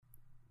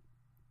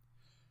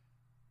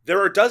There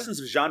are dozens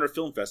of genre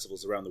film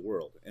festivals around the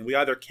world, and we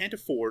either can't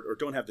afford or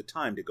don't have the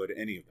time to go to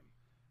any of them.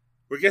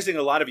 We're guessing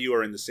a lot of you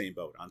are in the same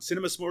boat. On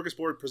Cinema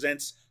Smorgasbord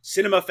presents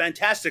Cinema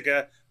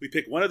Fantastica, we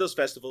pick one of those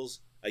festivals,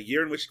 a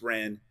year in which it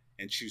ran,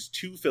 and choose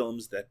 2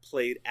 films that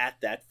played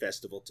at that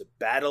festival to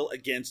battle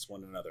against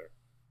one another.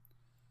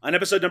 On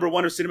episode number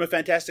 1 of Cinema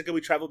Fantastica, we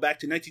travel back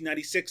to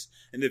 1996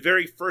 and the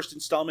very first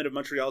installment of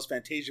Montreal's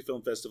Fantasia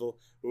Film Festival,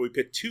 where we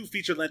pit 2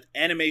 feature-length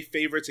anime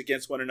favorites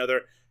against one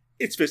another.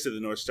 It's Fist of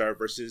the North Star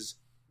versus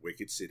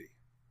Wicked City.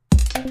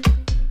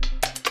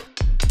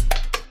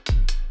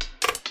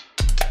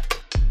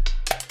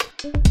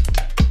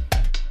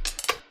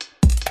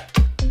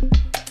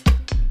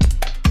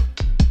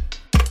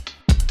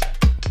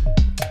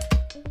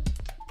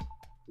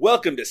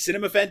 Welcome to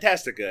Cinema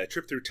Fantastica, a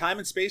trip through time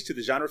and space to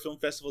the genre film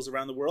festivals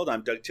around the world.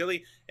 I'm Doug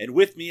Tilley, and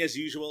with me, as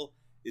usual,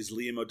 is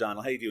Liam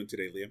O'Donnell. How are you doing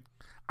today, Liam?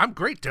 I'm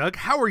great, Doug.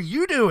 How are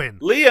you doing?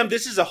 Liam,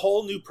 this is a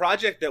whole new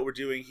project that we're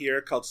doing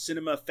here called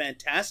Cinema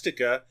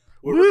Fantastica,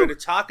 where we're going to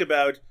talk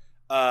about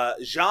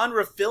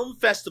genre film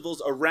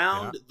festivals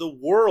around the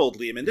world,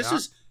 Liam. And this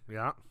is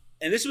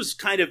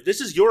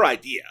this is your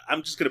idea.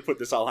 I'm just going to put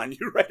this all on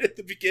you right at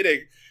the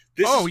beginning.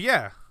 This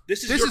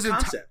is your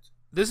concept.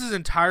 This is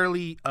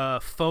entirely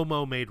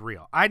FOMO made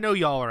real. I know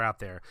y'all are out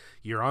there.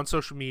 You're on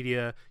social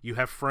media. You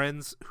have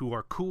friends who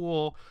are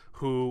cool,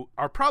 who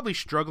are probably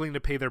struggling to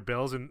pay their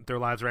bills and their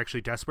lives are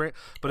actually desperate.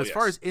 But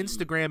far as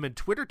Instagram and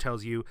Twitter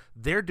tells you,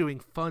 they're doing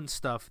fun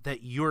stuff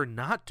that you're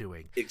not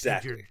doing.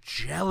 Exactly. And you're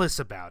jealous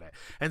about it.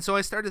 And so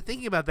I started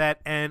thinking about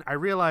that, and I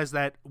realized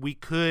that we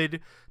could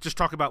just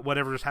talk about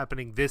whatever is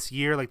happening this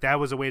year. Like, that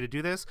was a way to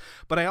do this.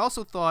 But I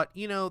also thought,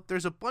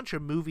 there's a bunch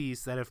of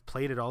movies that have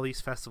played at all these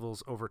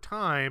festivals over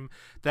time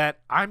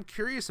that I'm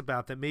curious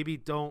about that maybe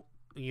don't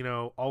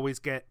always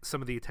get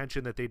some of the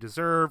attention that they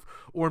deserve,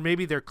 or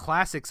maybe they're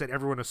classics that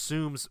everyone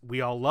assumes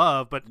we all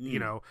love, but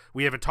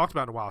we haven't talked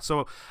about in a while.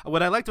 So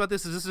what I liked about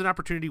this is an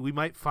opportunity. We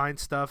might find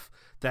stuff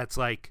that's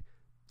like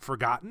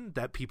forgotten,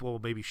 that people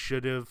maybe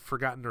should have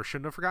forgotten or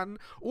shouldn't have forgotten,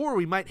 or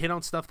we might hit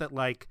on stuff that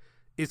like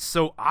it's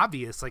so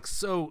obvious, like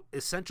so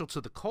essential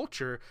to the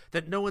culture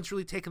that no one's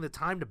really taken the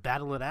time to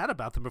battle it out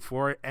about them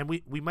before, and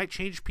we might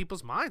change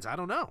people's minds. I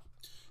don't know.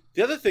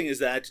 The other thing is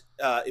that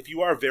if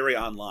you are very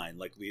online,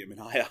 like Liam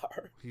and I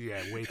are.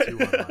 Yeah, way too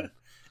online.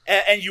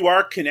 And you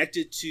are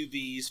connected to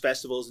these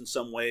festivals in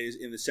some ways,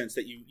 in the sense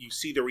that you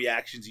see the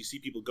reactions, you see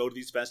people go to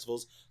these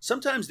festivals.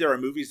 Sometimes there are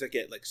movies that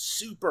get like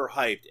super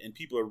hyped and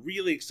people are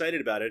really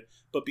excited about it.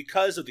 But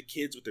because of the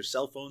kids with their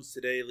cell phones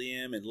today,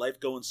 Liam, and life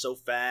going so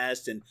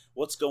fast and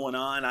what's going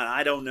on,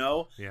 I don't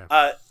know.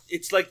 Yeah.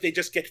 It's like they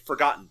just get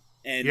forgotten.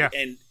 And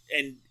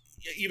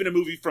even a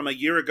movie from a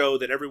year ago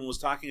that everyone was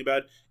talking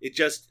about, it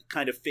just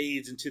kind of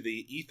fades into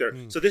the ether.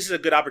 So this is a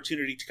good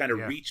opportunity to kind of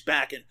reach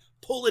back and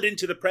pull it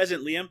into the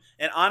present, Liam.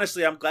 And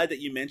honestly, I'm glad that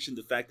you mentioned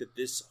the fact that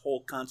this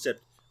whole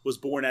concept was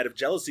born out of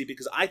jealousy,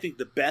 because I think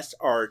the best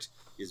art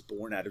is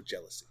born out of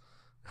jealousy.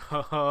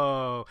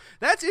 Oh,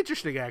 that's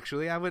interesting.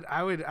 Actually, I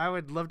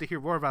would love to hear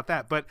more about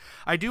that. But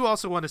I do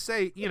also want to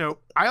say,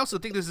 I also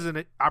think this is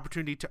an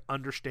opportunity to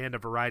understand a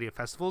variety of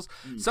festivals.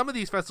 Some of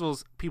these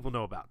festivals people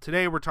know about.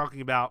 Today, we're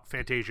talking about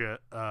Fantasia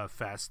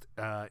Fest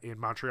in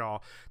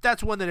Montreal.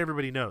 That's one that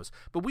everybody knows.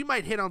 But we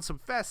might hit on some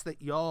fests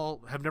that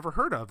y'all have never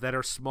heard of, that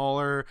are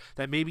smaller,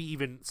 that maybe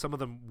even some of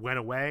them went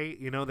away.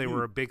 They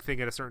were a big thing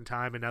at a certain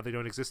time, and now they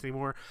don't exist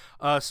anymore.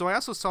 So I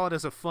also saw it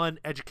as a fun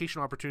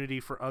educational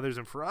opportunity for others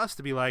and for us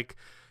to be like,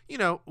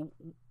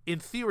 in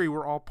theory,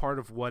 we're all part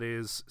of what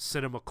is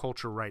cinema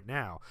culture right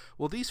now.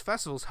 Well, these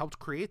festivals helped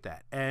create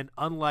that. And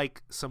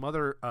unlike some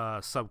other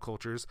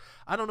subcultures,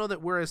 I don't know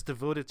that we're as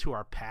devoted to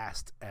our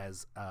past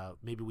as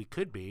maybe we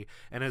could be,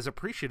 and as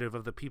appreciative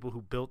of the people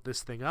who built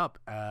this thing up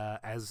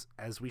as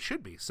we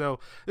should be. So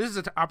this is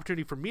an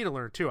opportunity for me to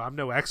learn, too. I'm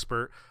no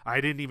expert. I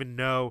didn't even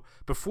know,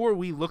 before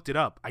we looked it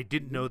up, I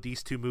didn't know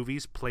these 2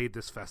 movies played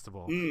this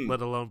festival,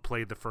 let alone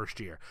played the first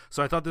year.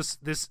 So I thought this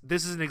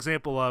is an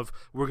example of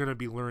we're going to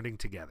be learning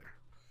together.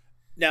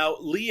 Now,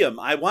 Liam,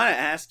 I want to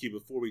ask you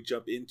before we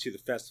jump into the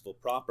festival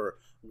proper,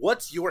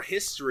 what's your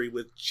history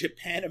with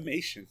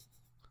Japanimation?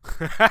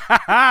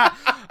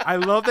 I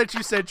love that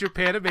you said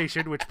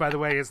Japanimation, which, by the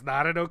way, is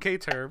not an okay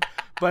term,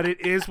 but it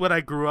is what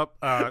I grew up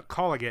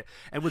calling it.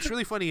 And what's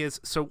really funny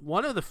is, so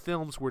one of the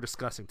films we're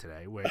discussing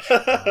today,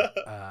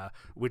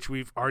 which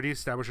we've already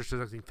established, is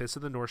discussing Fist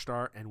of the North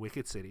Star and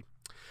Wicked City.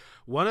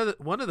 One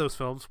of those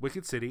films,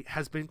 Wicked City,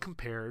 has been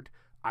compared,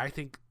 I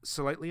think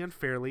slightly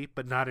unfairly,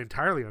 but not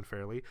entirely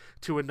unfairly,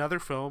 to another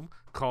film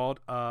called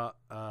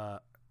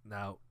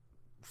now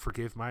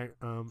forgive my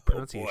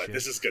pronunciation. Oh boy,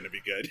 this is going to be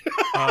good.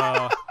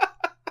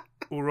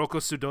 Uroko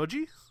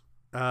Sudoji,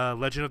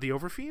 Legend of the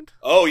Overfiend.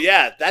 Oh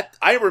yeah, that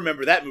I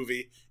remember that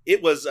movie.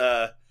 It was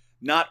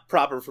not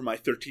proper for my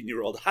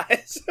 13-year-old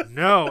eyes.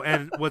 No,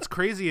 and what's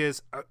crazy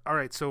is all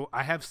right, so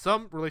I have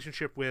some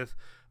relationship with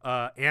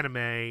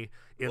anime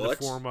in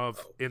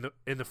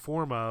the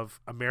form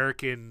of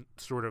American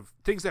sort of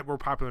things that were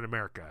popular in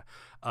America.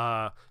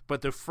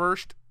 But the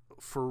first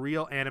for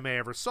real anime I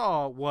ever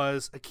saw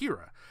was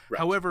Akira. Right.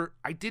 However,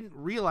 I didn't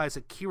realize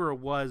Akira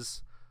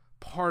was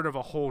part of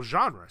a whole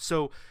genre.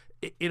 So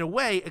in a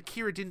way,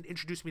 Akira didn't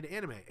introduce me to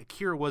anime.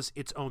 Akira was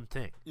its own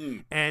thing.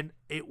 And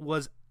it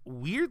was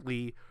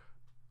weirdly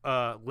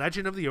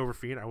Legend of the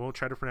Overfiend. I won't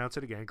try to pronounce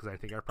it again because I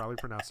think I probably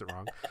pronounced it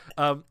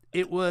wrong.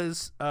 It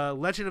was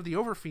Legend of the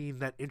Overfiend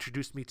that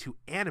introduced me to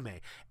anime,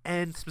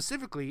 and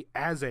specifically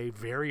as a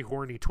very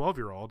horny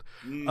 12-year-old,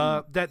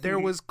 that there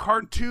was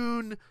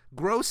cartoon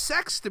gross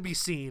sex to be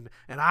seen,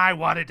 and I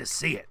wanted to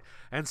see it.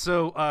 And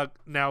so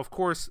now, of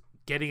course,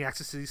 getting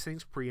access to these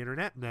things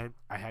pre-internet meant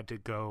I had to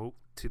go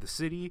to the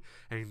city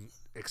and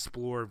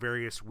explore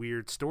various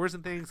weird stores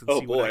and things and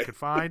see what I could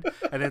find,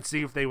 and then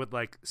see if they would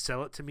like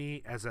sell it to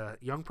me as a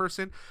young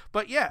person.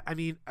 But yeah, I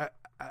mean,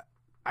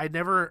 I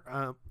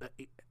never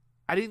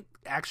I didn't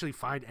actually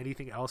find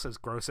anything else as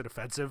gross and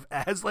offensive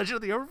as Legend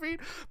of the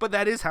Overfiend, but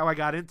that is how I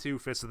got into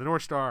Fist of the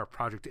North Star,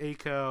 Project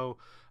A-ko,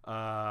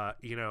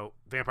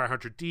 Vampire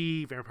Hunter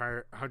D,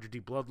 Vampire Hunter D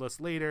Bloodlust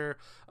later,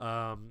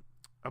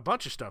 a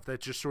bunch of stuff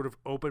that just sort of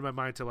opened my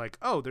mind to like,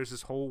 oh, there's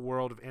this whole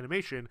world of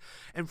animation.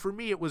 And for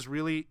me, it was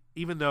really,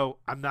 even though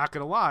I'm not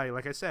going to lie,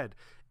 like I said,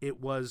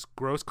 it was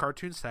gross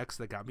cartoon sex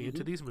that got me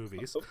into these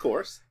movies. Of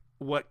course.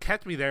 What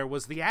kept me there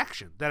was the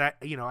action that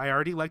I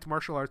already liked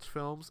martial arts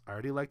films. I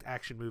already liked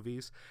action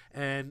movies.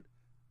 And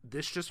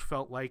this just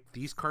felt like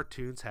these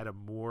cartoons had a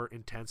more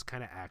intense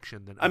kind of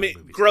action than other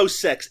movies. Gross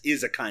sex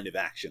is a kind of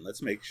action.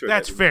 Let's make sure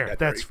that's fair.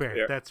 That's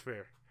fair. That's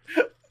fair.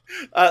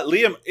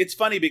 Liam, it's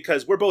funny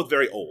because we're both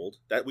very old.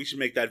 That we should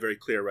make that very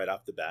clear right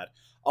off the bat.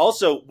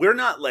 Also, we're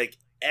not like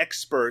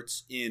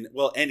experts in,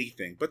 well,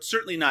 anything, but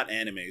certainly not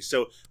anime.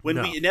 So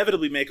when we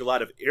inevitably make a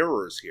lot of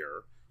errors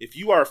here, if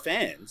you are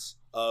fans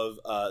of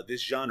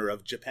this genre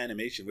of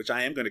Japanimation, which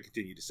I am going to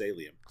continue to say,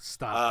 Liam.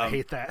 Stop. I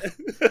hate that.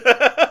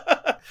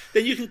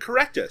 Then you can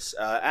correct us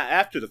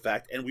after the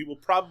fact, and we will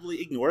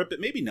probably ignore it, but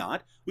maybe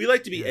not. We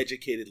like to be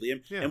educated,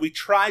 Liam, and we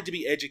tried to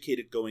be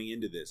educated going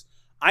into this.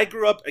 I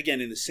grew up,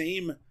 again, in the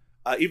same...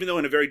 even though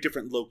in a very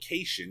different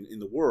location in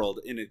the world,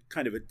 in a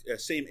kind of a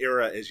same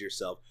era as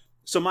yourself.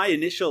 So my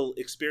initial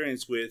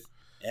experience with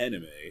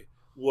anime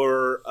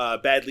were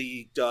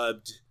badly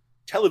dubbed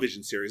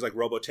television series like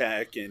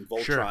Robotech and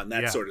Voltron,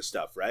 that sort of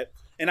stuff, right?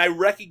 And I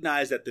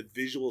recognized that the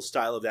visual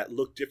style of that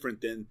looked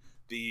different than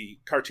the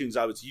cartoons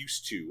I was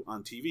used to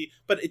on TV,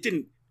 but it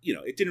didn't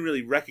really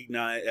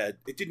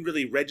it didn't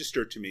really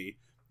register to me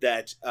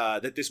that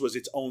that this was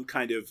its own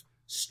kind of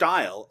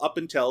style up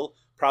until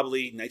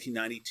probably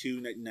 1992,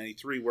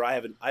 1993, where I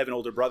have an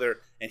older brother,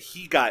 and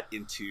he got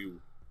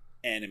into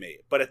anime.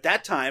 But at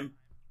that time,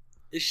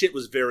 this shit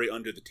was very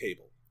under the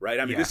table, right?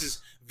 I mean, This is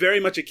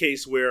very much a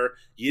case where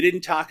you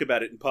didn't talk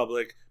about it in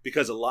public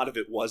because a lot of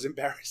it was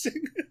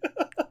embarrassing.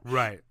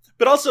 Right.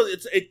 But also,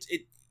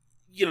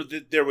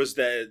 there was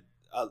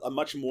a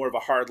much more of a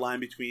hard line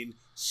between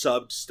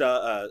subbed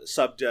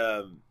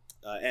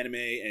anime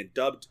and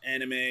dubbed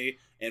anime,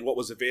 and what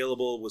was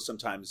available was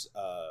sometimes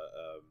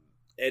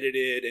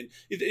edited, and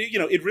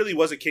it really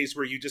was a case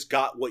where you just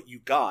got what you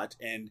got,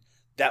 and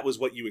that was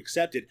what you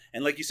accepted.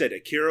 And like you said,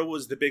 Akira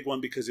was the big one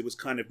because it was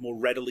kind of more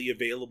readily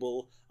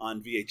available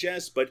on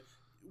VHS. But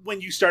when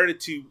you started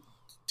to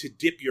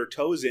dip your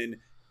toes in,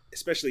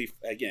 especially,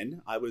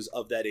 again, I was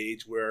of that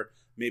age where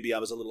maybe I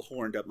was a little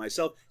horned up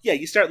myself. Yeah,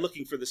 you start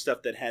looking for the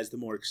stuff that has the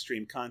more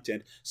extreme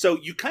content. So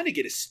you kind of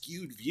get a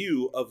skewed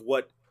view of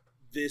what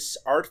this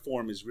art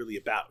form is really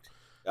about.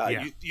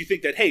 You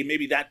think that, hey,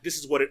 maybe this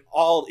is what it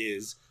all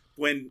is,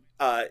 when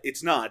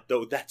it's not.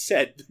 Though that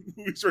said, the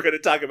movies we're going to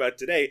talk about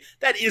today,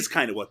 that is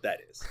kind of what that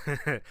is.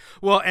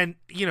 Well, and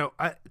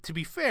to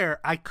be fair,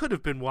 I could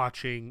have been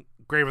watching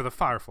Grave of the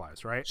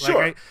Fireflies, right?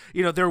 Sure.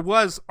 Like there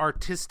was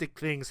artistic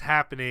things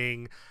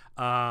happening,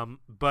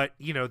 but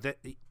that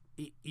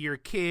you're a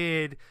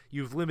kid,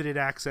 you've limited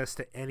access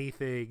to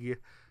anything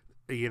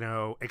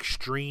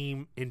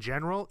extreme in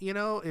general,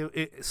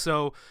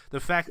 so the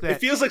fact that it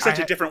feels like such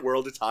a different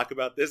world to talk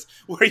about this,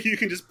 where you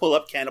can just pull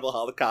up Cannibal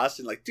Holocaust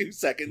in like 2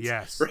 seconds.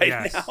 Now.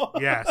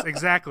 Yes,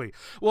 exactly.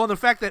 Well, and the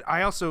fact that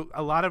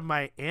a lot of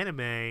my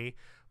anime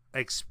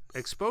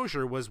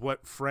exposure was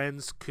what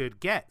friends could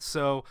get.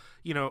 So,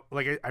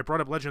 like I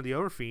brought up Legend of the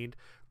Overfiend.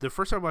 The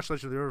first time I watched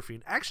Legend of the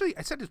Overfiend, actually,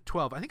 I said it was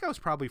 12. I think I was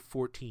probably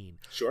 14.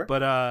 Sure.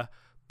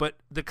 But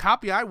the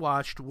copy I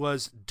watched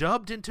was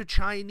dubbed into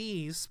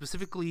Chinese,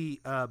 specifically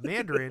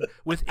Mandarin,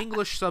 with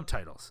English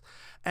subtitles,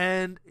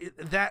 and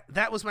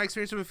that was my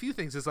experience with a few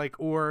things. It's like,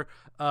 or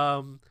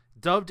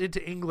dubbed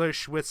into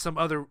English with some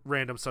other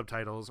random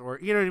subtitles, or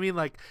you know what I mean?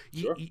 Like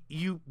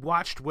you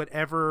watched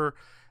whatever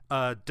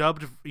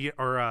dubbed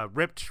or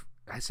ripped.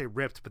 I say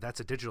ripped, but that's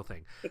a digital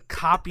thing.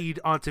 Copied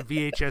onto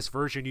VHS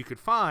version you could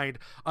find,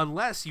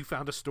 unless you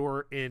found a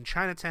store in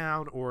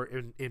Chinatown or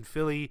in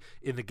Philly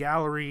in the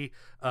gallery.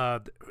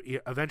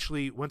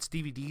 Eventually, once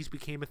DVDs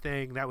became a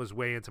thing, that was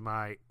way into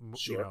my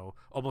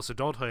almost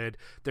adulthood.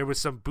 There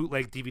was some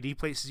bootleg DVD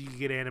places you could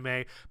get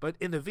anime, but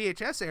in the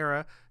VHS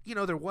era,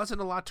 there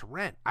wasn't a lot to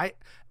rent. I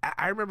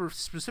remember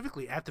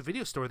specifically at the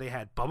video store they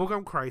had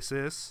Bubblegum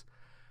Crisis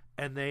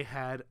and they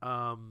had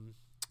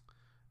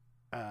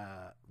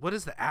what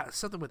is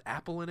something with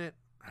apple in it?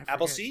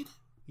 Appleseed?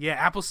 Yeah,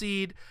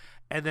 Appleseed.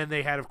 And then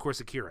they had, of course,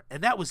 Akira.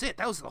 And that was it.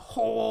 That was the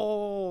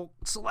whole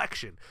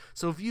selection.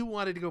 So if you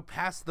wanted to go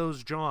past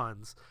those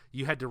Johns,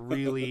 you had to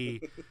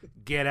really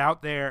get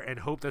out there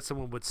and hope that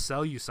someone would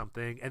sell you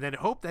something, and then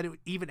hope that it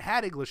even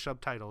had English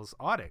subtitles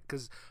on it,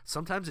 because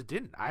sometimes it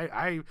didn't.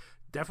 I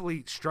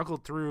definitely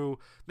struggled through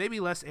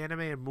maybe less anime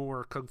and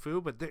more kung fu,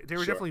 but there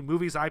were definitely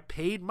movies I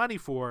paid money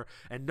for,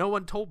 and no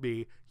one told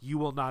me, you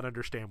will not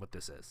understand what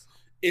this is.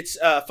 It's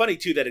funny,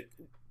 too, that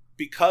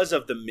because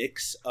of the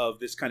mix of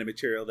this kind of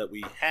material that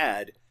we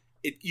had,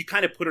 you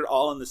kind of put it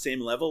all on the same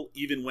level,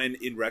 even when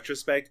in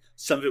retrospect,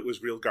 some of it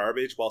was real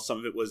garbage while some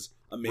of it was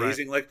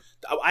amazing. Right.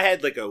 Like I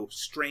had like a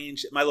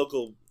strange, my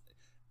local,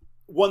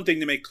 one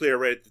thing to make clear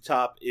right at the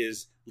top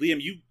is,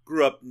 Liam, you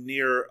grew up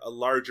near a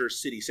larger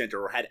city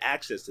center or had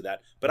access to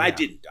that, but I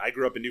didn't. I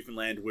grew up in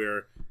Newfoundland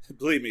where,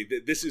 believe me,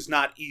 this is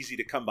not easy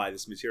to come by,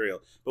 this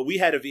material. But we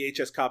had a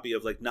VHS copy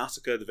of like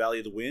Nausicaa, The Valley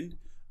of the Wind.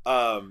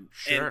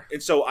 Sure.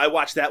 And so I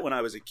watched that when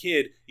I was a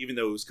kid, even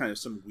though it was kind of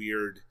some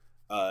weird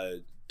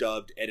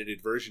dubbed,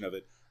 edited version of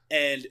it.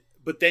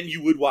 But then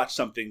you would watch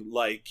something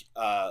like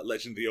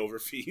Legend of the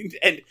Overfiend,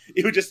 and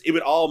it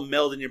would all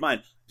meld in your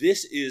mind.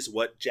 This is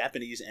what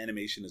Japanese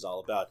animation is all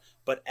about.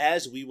 But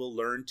as we will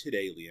learn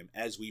today, Liam,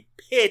 as we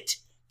pit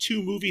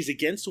two movies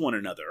against one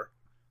another,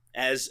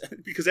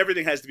 because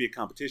everything has to be a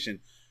competition,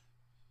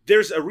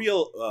 there's a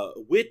real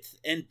width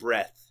and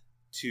breadth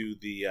to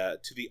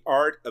the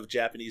art of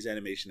Japanese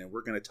animation, and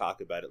we're going to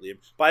talk about it, Liam.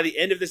 By the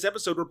end of this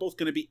episode, we're both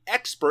going to be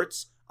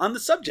experts on the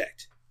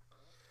subject.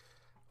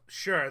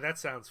 Sure, that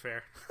sounds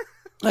fair.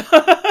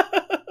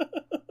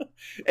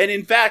 And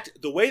in fact,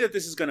 the way that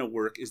this is going to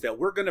work is that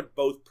we're going to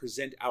both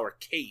present our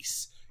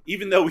case,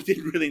 even though we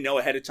didn't really know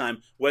ahead of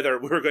time whether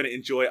we were going to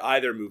enjoy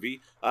either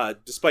movie,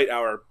 despite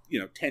our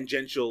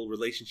tangential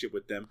relationship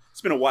with them.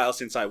 It's been a while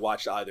since I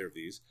watched either of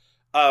these.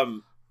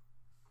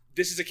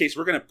 This is a case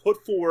we're going to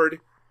put forward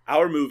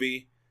our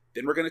movie,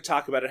 then we're going to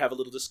talk about it, have a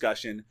little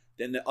discussion,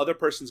 then the other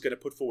person's going to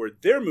put forward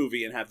their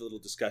movie and have a little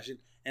discussion,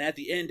 and at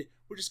the end,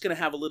 we're just going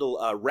to have a little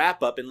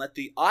wrap-up and let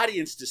the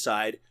audience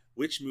decide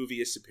which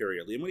movie is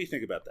superior. Liam, what do you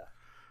think about that?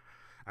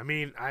 I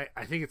mean, I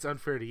think it's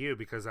unfair to you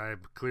because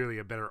I'm clearly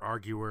a better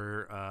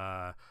arguer.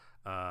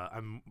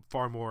 I'm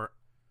far more...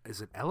 Is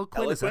it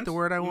eloquent? Is that the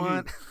word I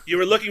want? You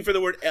were looking for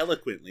the word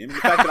eloquently. I mean,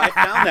 the fact that I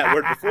found that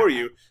word before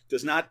you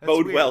does not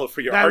bode well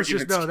for your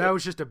argument. That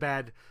was just a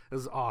bad... It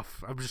was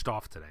off. I'm just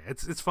off today.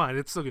 It's fine.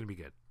 It's still going to be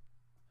good.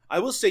 I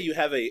will say you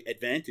have a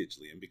advantage,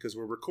 Liam, because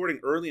we're recording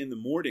early in the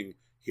morning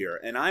here,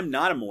 and I'm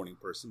not a morning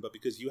person, but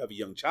because you have a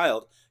young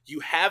child, you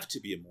have to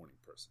be a morning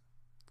person.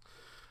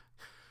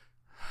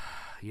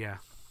 Yeah.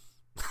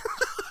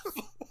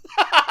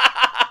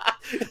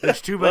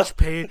 There's too much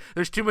pain.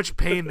 There's too much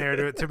pain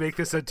there to make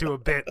this into a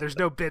bit. There's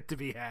no bit to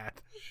be had.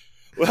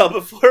 Well,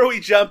 before we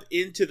jump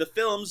into the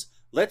films,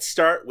 let's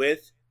start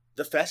with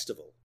the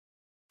festival.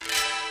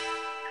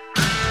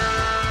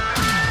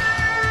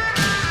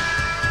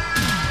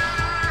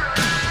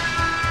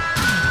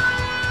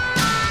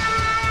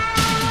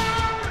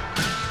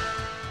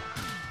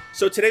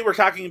 So today we're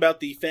talking about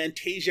the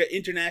Fantasia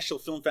International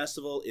Film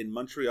Festival in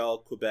Montreal,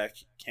 Quebec,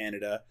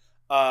 Canada.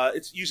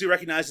 It's usually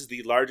recognized as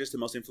the largest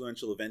and most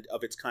influential event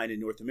of its kind in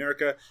North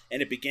America,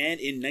 and it began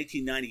in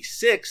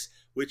 1996,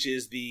 which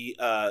is the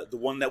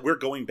one that we're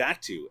going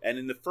back to. And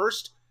in the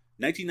first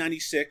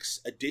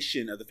 1996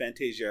 edition of the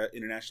Fantasia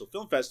International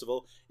Film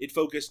Festival, it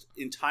focused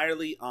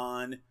entirely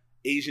on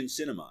Asian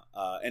cinema,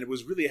 and it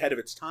was really ahead of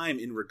its time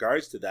in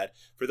regards to that.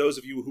 For those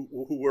of you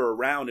who were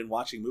around and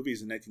watching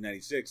movies in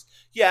 1996,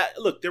 yeah,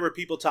 look, there were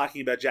people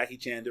talking about Jackie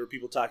Chan, there were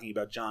people talking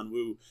about John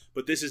Woo,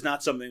 but this is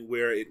not something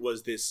where it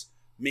was this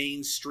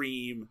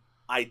mainstream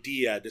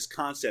idea, this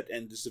concept,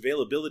 and this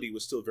availability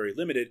was still very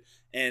limited.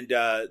 And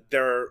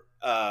the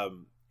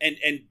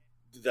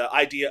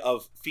idea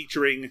of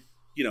featuring,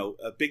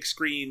 big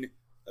screen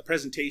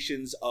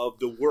presentations of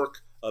the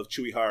work of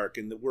Tsui Hark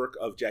and the work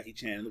of Jackie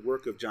Chan and the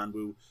work of John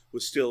Woo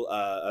was still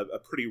a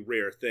pretty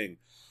rare thing.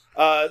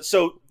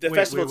 So the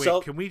festival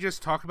itself... Can we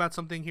just talk about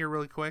something here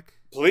really quick?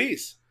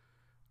 Please.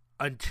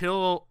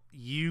 Until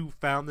you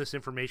found this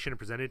information and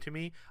presented it to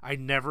me, I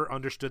never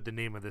understood the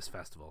name of this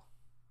festival.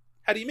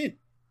 How do you mean?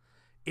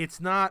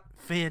 It's not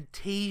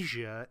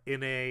Fantasia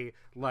in a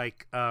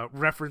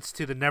reference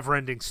to the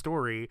never-ending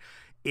story.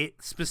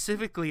 It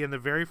specifically in the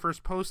very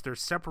first poster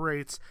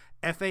separates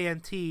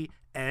FANT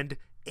and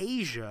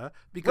Asia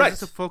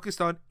because it's focused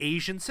on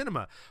Asian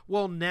cinema.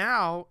 Well,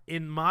 now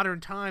in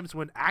modern times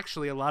when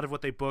actually a lot of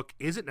what they book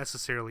isn't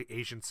necessarily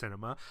Asian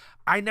cinema,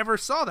 I never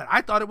saw that.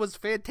 I thought it was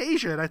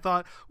Fantasia, and I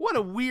thought, what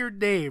a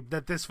weird name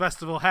that this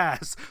festival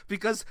has,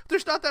 because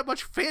there's not that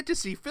much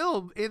fantasy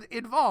film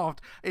involved.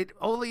 It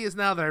only is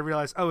now that I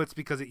realize, it's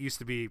because it used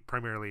to be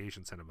primarily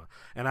Asian cinema,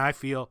 and I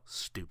feel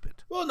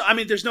stupid. Well, no, I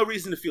mean, there's no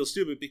reason to feel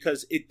stupid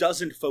because it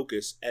doesn't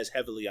focus as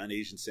heavily on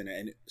Asian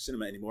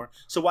cinema anymore.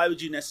 So why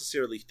would you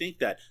necessarily think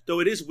that? that. Though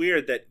it is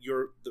weird that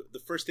the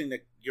first thing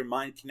that your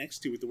mind connects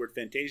to with the word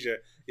Fantasia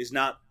is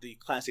not the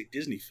classic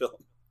Disney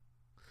film.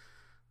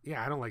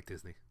 Yeah, I don't like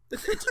Disney.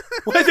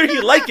 Whether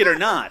you like it or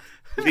not,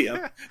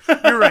 Liam.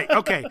 You're right.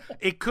 Okay.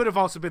 It could have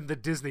also been the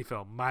Disney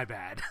film. My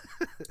bad.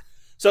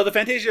 So the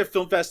Fantasia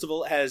Film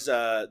Festival has,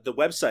 the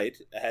website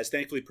has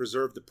thankfully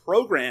preserved the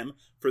program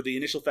for the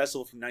initial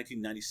festival from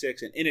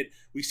 1996. And in it,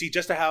 we see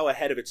just how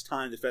ahead of its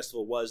time the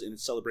festival was in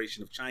its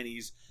celebration of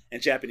Chinese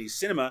and Japanese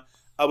cinema,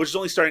 which is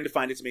only starting to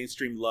find its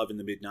mainstream love in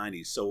the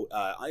mid-90s. So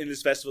in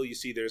this festival, you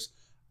see there's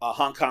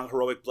Hong Kong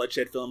heroic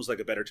bloodshed films like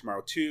A Better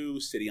Tomorrow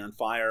 2, City on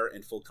Fire,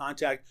 and Full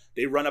Contact.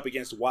 They run up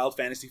against wild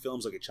fantasy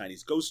films like A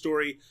Chinese Ghost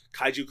Story,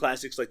 kaiju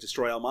classics like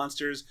Destroy All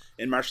Monsters,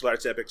 and martial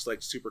arts epics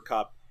like Super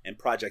Cop and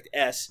Project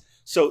S.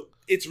 So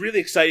it's really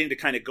exciting to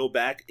kind of go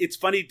back. It's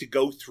funny to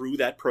go through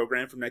that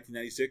program from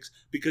 1996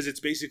 because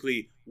it's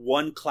basically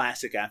one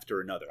classic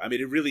after another. I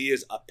mean, it really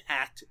is a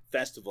packed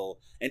festival.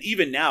 And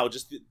even now,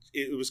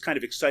 it was kind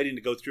of exciting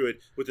to go through it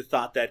with the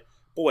thought that,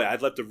 boy,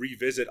 I'd love to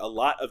revisit a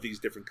lot of these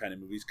different kind of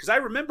movies. Because I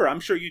remember,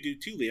 I'm sure you do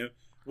too, Liam,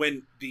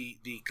 when the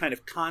kind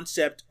of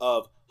concept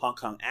of Hong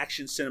Kong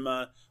action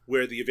cinema,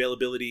 where the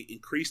availability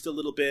increased a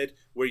little bit,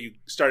 where you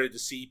started to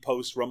see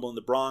post Rumble in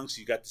the Bronx,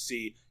 you got to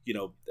see,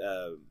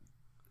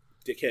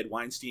 Dickhead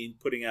Weinstein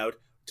putting out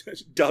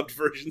dubbed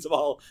versions of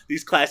all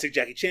these classic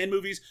Jackie Chan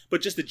movies, but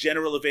just the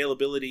general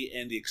availability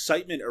and the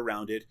excitement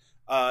around it.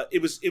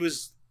 It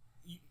was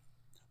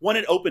when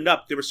it opened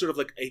up, there was sort of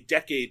like a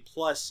decade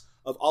plus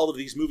of all of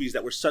these movies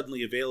that were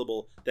suddenly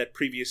available that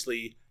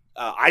previously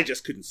I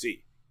just couldn't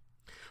see.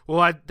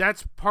 Well,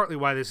 that's partly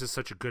why this is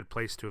such a good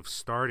place to have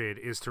started,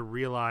 is to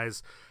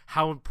realize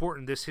how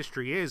important this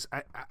history is.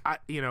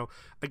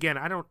 Again,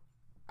 I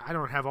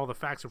don't have all the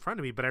facts in front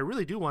of me, but I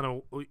really do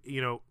want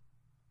to,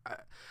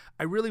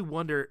 I really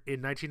wonder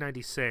in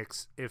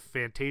 1996 if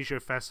Fantasia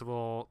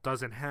Festival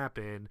doesn't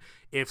happen,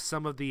 if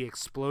some of the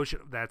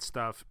explosion of that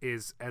stuff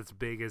is as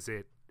big as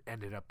it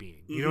ended up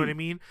being. You know what I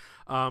mean?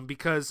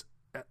 Because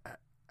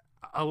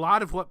a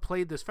lot of what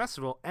played this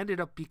festival ended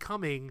up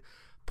becoming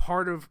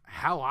part of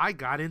how I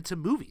got into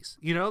movies.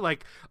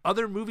 Like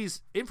other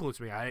movies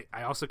influenced me. I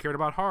also cared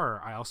about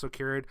horror. I also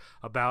cared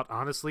about,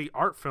 honestly,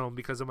 art film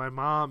because of my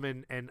mom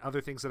and other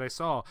things that I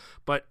saw.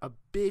 But a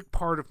big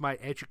part of my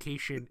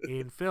education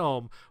in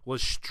film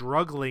was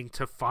struggling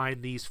to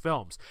find these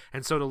films.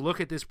 And so to look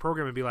at this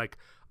program and be like,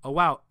 oh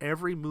wow,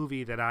 every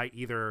movie that I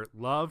either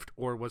loved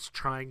or was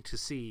trying to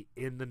see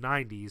in the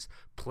 90s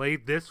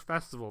played this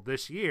festival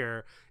this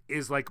year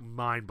is like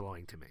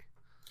mind-blowing to me.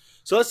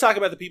 So let's talk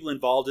about the people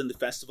involved in the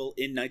festival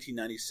in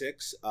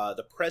 1996.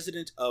 The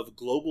president of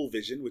Global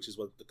Vision, which is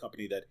what the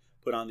company that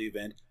put on the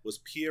event, was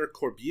Pierre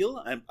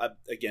Corbielle.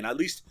 Again, at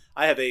least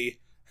I have a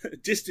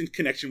distant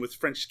connection with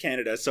French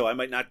Canada, so I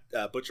might not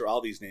butcher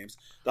all these names.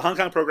 The Hong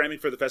Kong programming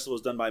for the festival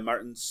was done by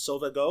Martin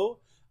Sauvageau,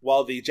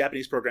 while the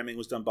Japanese programming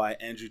was done by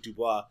Andrew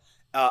Dubois.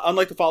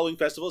 Unlike the following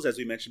festivals, as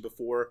we mentioned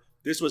before,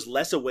 this was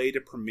less a way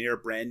to premiere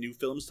brand new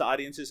films to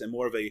audiences and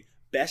more of a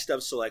best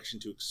of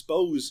selection to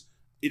expose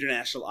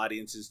international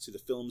audiences to the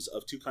films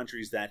of two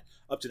countries that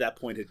up to that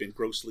point had been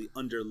grossly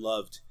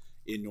underloved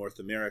in North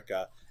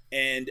America.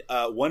 And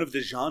one of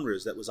the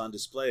genres that was on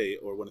display,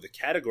 or one of the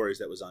categories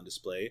that was on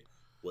display,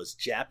 was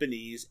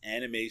Japanese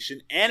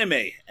animation,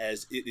 anime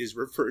as it is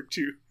referred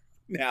to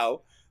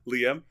now,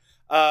 Liam.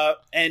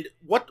 And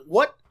what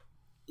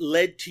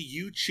led to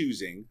you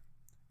choosing,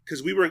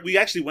 because we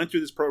actually went through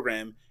this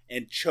program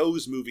and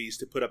chose movies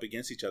to put up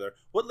against each other.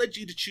 What led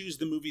you to choose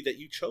the movie that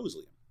you chose,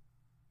 Liam?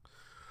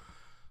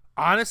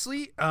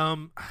 Honestly,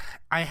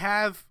 I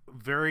have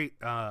very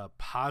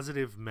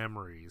positive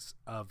memories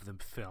of the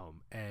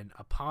film, and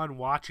upon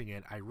watching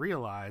it, I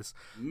realize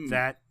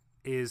that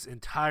is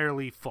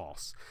entirely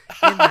false.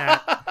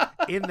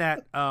 In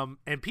that,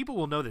 and people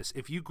will know this.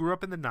 If you grew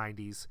up in the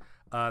 90s,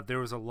 there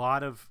was a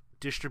lot of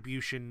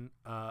distribution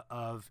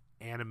of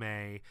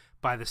anime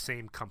by the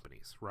same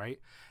companies, right?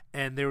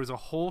 And there was a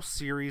whole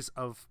series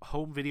of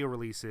home video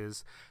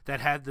releases that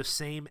had the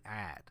same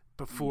ad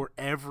before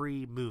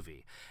every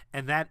movie,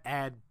 and that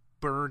ad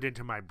burned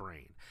into my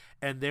brain.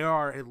 And there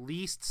are at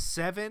least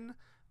 7,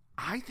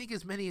 I think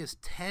as many as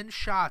 10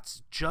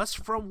 shots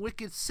just from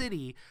Wicked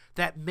City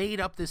that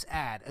made up this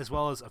ad, as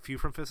well as a few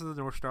from Fist of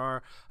the North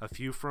Star, a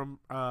few from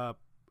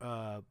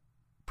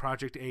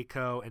Project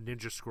A-ko and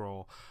Ninja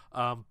Scroll,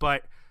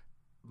 but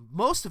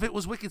most of it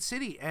was Wicked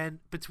City. And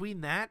between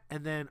that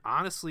and then,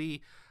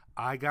 honestly,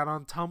 I got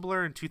on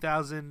Tumblr in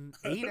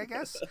 2008, I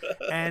guess,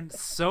 and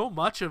so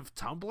much of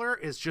Tumblr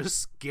is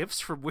just GIFs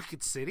from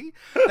Wicked City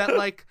that,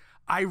 like,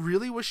 I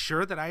really was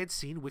sure that I had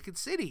seen Wicked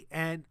City.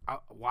 And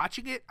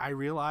watching it, I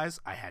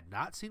realized I had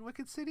not seen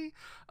Wicked City.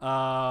 There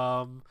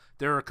are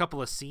a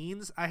couple of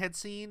scenes I had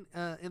seen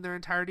in their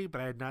entirety, but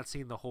I had not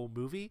seen the whole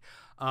movie.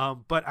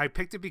 But I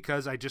picked it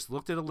because I just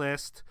looked at a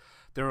list.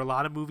 There are a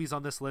lot of movies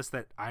on this list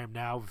that I am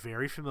now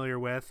very familiar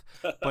with,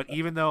 but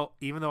even though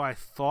I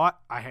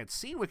thought I had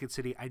seen Wicked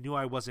City, I knew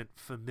I wasn't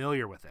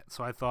familiar with it.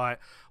 So I thought,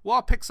 well,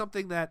 I'll pick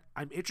something that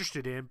I'm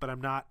interested in, but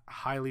I'm not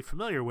highly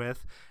familiar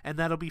with, and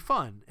that'll be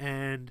fun.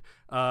 And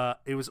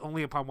it was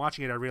only upon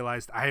watching it I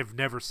realized I have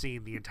never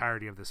seen the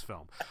entirety of this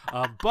film.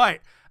 But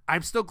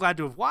I'm still glad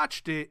to have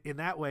watched it in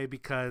that way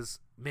because,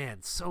 man,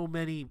 so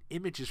many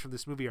images from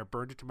this movie are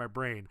burned into my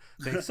brain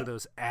thanks to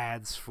those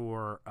ads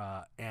for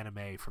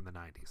anime from the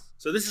 90s.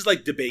 So this is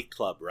like Debate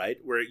Club, right?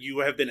 Where you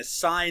have been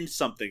assigned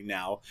something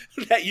now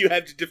that you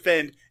have to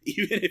defend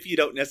even if you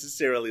don't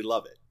necessarily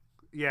love it.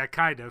 Yeah,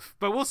 kind of.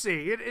 But we'll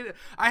see.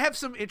 I have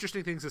some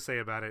interesting things to say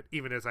about it,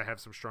 even as I have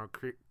some strong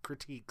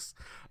critiques.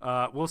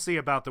 We'll see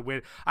about the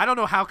win. I don't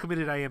know how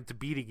committed I am to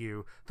beating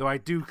you, though I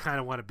do kind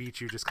of want to beat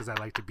you just because I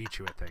like to beat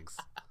you at things.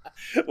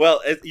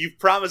 Well, you've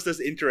promised us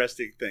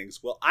interesting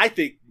things. Well, I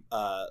think,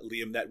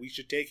 Liam, that we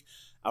should take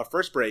our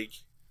first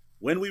break.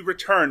 When we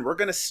return, we're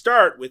going to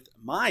start with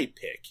my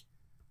pick,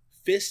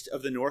 Fist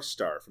of the North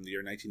Star from the year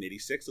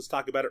 1986. Let's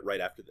talk about it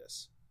right after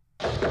this.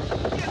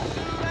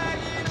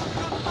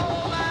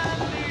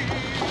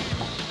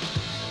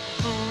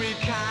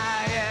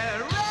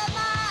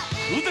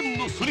 空前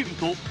のスリル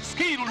とス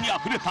ケールにあ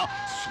ふれた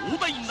壮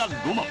大な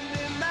ロマン。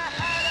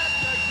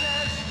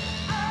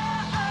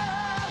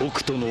北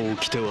斗の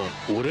掟は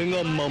俺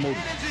が守る。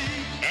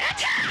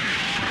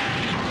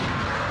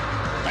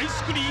大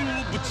スクリー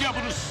ンをぶち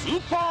破るスー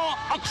パ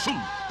ーアクション。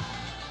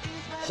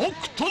北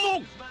斗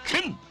の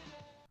拳。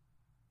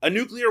 A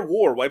nuclear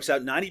war wipes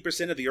out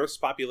 90% of the Earth's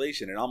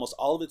population and almost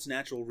all of its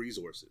natural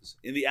resources.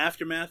 In the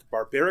aftermath,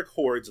 barbaric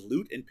hordes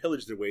loot and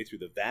pillage their way through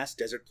the vast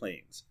desert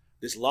plains.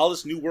 This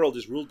lawless new world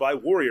is ruled by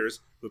warriors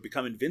who have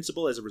become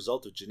invincible as a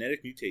result of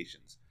genetic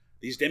mutations.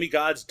 These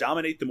demigods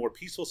dominate the more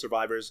peaceful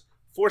survivors,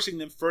 forcing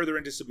them further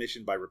into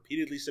submission by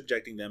repeatedly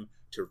subjecting them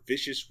to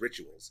vicious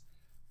rituals.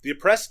 The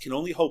oppressed can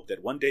only hope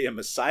that one day a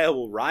messiah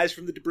will rise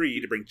from the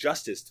debris to bring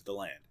justice to the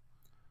land.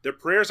 Their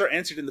prayers are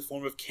answered in the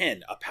form of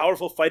Ken, a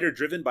powerful fighter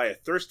driven by a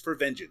thirst for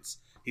vengeance.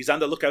 He's on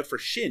the lookout for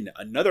Shin,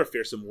 another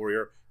fearsome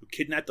warrior who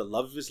kidnapped the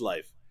love of his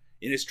life.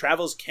 In his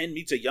travels, Ken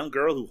meets a young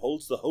girl who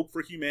holds the hope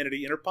for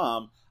humanity in her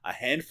palm, a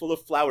handful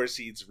of flower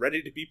seeds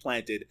ready to be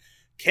planted.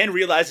 Ken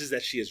realizes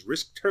that she has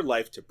risked her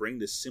life to bring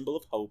this symbol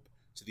of hope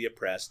to the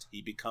oppressed.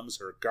 He becomes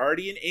her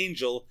guardian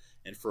angel,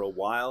 and for a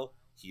while,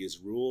 he is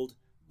ruled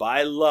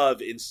by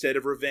love instead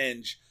of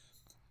revenge.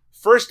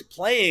 First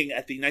playing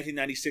at the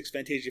 1996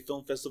 Fantasia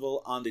Film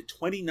Festival on the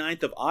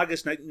 29th of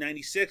August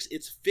 1996,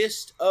 it's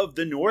Fist of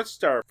the North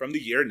Star from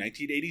the year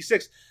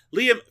 1986.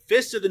 Liam,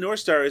 Fist of the North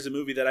Star is a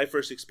movie that I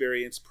first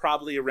experienced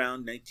probably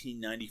around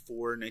 1994,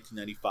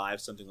 1995,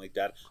 something like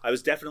that. I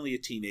was definitely a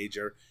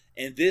teenager,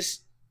 and this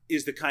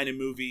is the kind of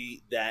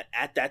movie that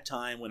at that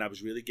time when I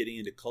was really getting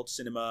into cult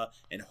cinema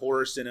and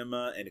horror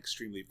cinema and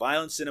extremely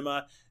violent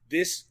cinema,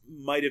 this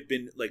might have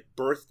been like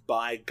birthed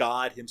by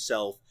God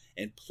himself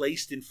and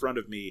placed in front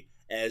of me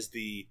as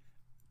the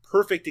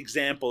perfect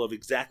example of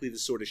exactly the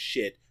sort of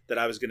shit that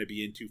I was going to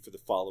be into for the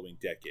following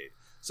decade.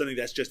 Something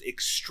that's just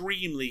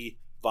extremely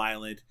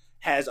violent,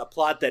 has a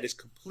plot that is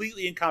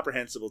completely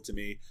incomprehensible to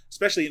me,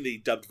 especially in the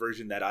dubbed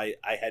version that I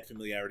had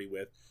familiarity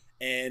with.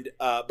 And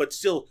but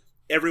still,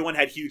 everyone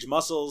had huge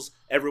muscles.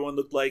 Everyone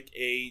looked like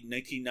a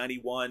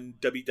 1991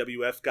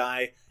 WWF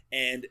guy,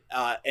 and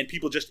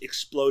people just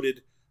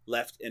exploded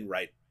left and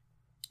right.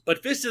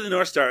 But Fist of the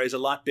North Star is a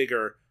lot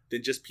bigger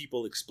than just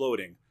people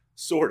exploding,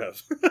 sort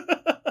of.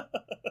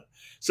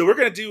 So we're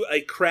going to do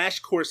a crash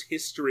course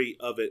history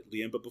of it,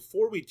 Liam. But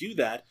before we do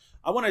that,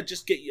 I want to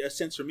just get a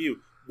sense from you.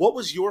 What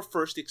was your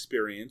first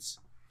experience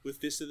with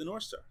Fist of the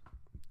North Star?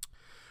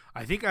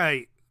 I think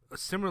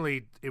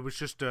similarly, it was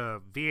just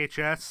a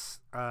VHS.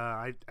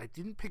 I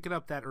didn't pick it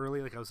up that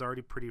early. Like I was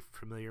already pretty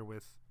familiar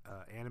with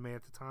anime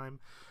at the time.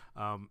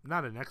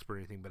 Not an expert or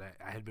anything, but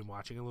I had been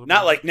watching a little bit.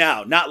 Not like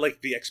now, not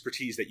like the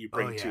expertise that you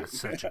bring to.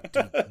 Such a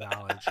deep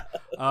knowledge.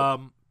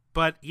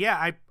 But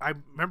yeah, I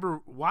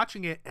remember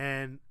watching it,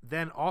 and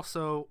then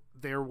also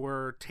there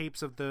were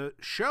tapes of the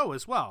show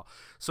as well.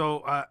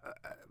 So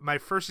my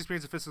first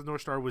experience of Fist of the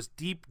North Star was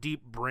deep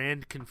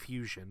brand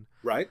confusion.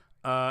 Right.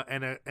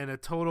 And a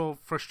total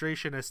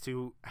frustration as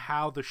to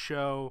how the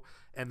show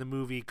and the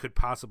movie could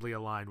possibly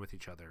align with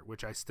each other,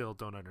 which I still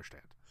don't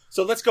understand.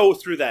 So let's go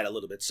through that a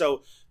little bit.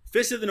 So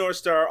Fist of the North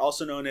Star,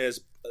 also known as,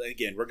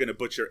 again, we're going to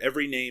butcher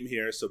every name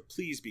here, so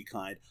please be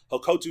kind,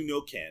 Hokuto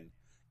no Ken.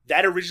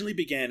 That originally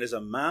began as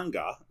a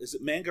manga. Is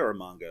it manga or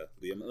manga,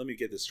 Liam? Let me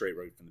get this straight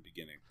right from the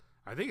beginning.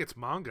 I think it's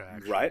manga,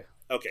 actually. Right?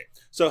 Okay.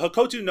 So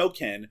Hokuto no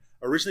Ken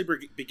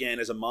originally began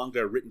as a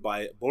manga written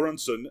by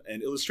Boronsun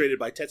and illustrated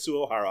by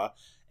Tetsuo Ohara,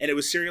 and it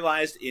was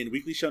serialized in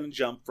Weekly Shonen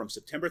Jump from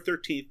September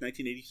 13th,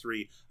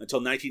 1983 until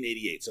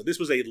 1988. So this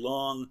was a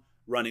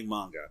long-running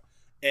manga.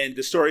 And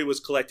the story was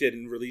collected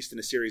and released in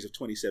a series of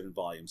 27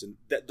 volumes, and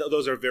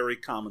those are very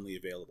commonly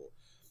available.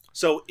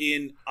 So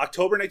in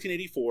October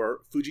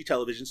 1984, Fuji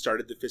Television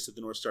started the Fist of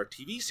the North Star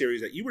TV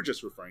series that you were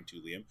just referring to,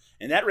 Liam,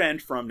 and that ran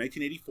from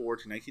 1984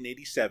 to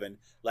 1987,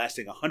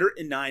 lasting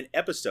 109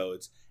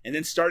 episodes, and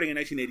then starting in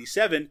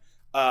 1987,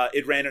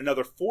 it ran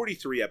another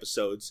 43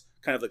 episodes,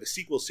 kind of like a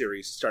sequel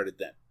series started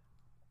then.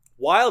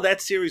 While that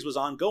series was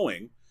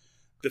ongoing,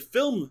 the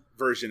film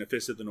version of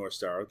Fist of the North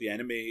Star, the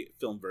anime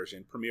film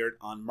version, premiered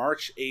on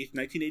March 8th,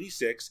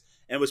 1986,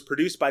 and was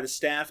produced by the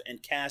staff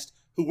and cast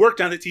who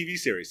worked on the TV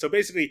series. So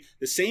basically,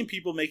 the same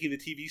people making the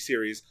TV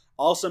series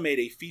also made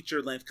a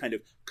feature-length kind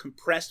of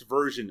compressed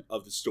version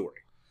of the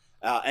story.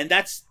 And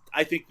that's,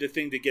 I think, the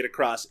thing to get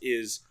across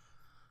is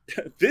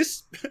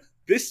this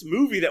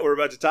movie that we're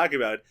about to talk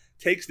about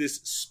takes this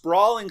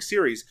sprawling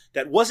series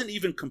that wasn't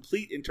even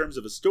complete in terms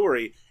of a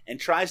story and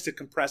tries to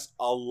compress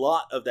a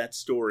lot of that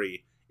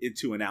story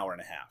into an hour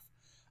and a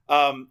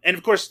half. And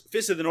of course,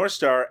 Fist of the North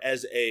Star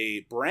as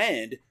a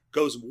brand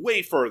goes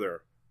way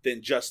further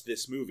than just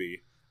this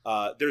movie.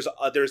 There's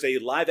a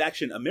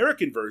live-action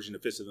American version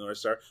of Fist of the North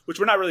Star, which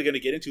we're not really going to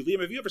get into.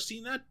 Liam, have you ever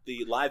seen that?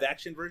 The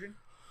live-action version?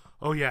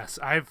 Oh, yes.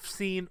 I've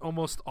seen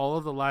almost all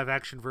of the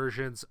live-action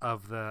versions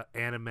of the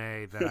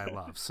anime that I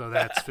love. So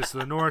that's Fist of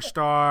the North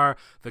Star,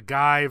 The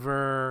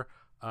Guyver,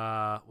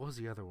 what was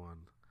the other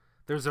one?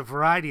 There's a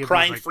variety of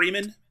Crying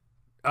Freeman?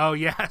 Oh,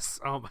 yes.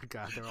 Oh, my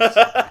God. They're all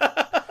so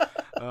good.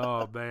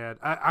 Oh, man.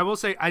 I will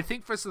say, I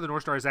think Fist of the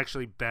North Star is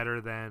actually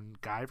better than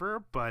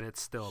Guyver, but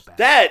it's still bad.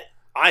 That,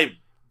 I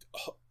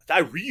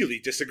really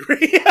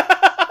disagree.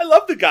 I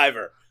love The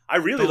Guyver. I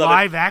really love it.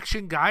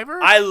 Live-action Guyver?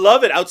 I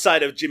love it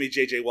outside of Jimmy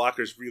J.J.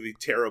 Walker's really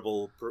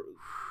terrible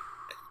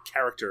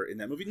character in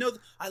that movie. No,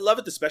 I love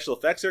it. The special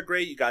effects are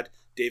great. You got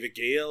David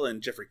Gale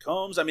and Jeffrey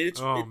Combs. I mean,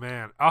 it's...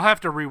 man. I'll have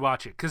to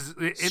rewatch it, because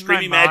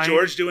Screaming Mad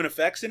George doing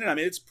effects in it. I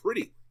mean, it's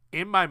pretty.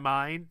 In my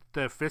mind,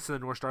 the Fist of the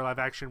North Star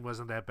live-action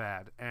wasn't that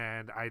bad,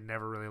 and I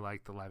never really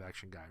liked the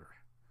live-action Guyver.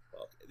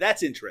 Well,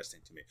 that's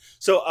interesting to me.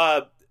 So,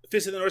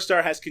 Fist of the North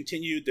Star has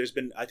continued. There's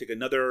been, I think,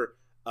 another,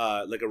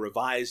 like a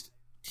revised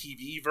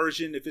TV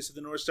version of Fist of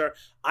the North Star.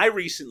 I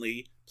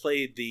recently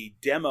played the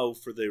demo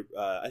for the,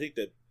 I think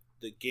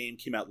the game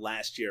came out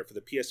last year for the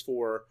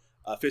PS4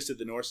 Fist of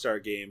the North Star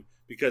game,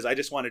 because I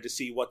just wanted to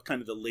see what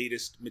kind of the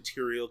latest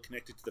material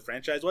connected to the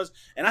franchise was.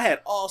 And I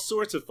had all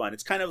sorts of fun.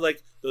 It's kind of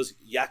like those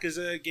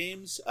Yakuza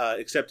games,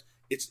 except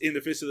it's in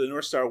the Fist of the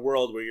North Star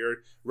world where you're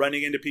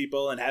running into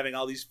people and having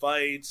all these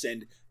fights,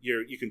 and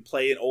you can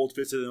play an old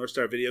Fist of the North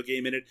Star video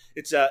game in it.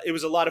 It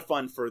was a lot of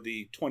fun for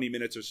the 20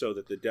 minutes or so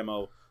that the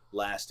demo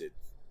lasted.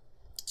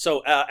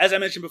 So, as I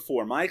mentioned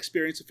before, my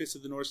experience with Fist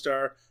of the North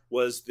Star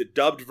was the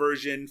dubbed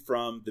version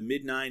from the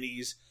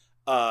mid-'90s.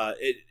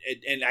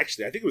 And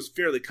actually, I think it was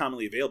fairly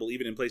commonly available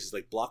even in places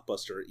like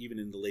Blockbuster, even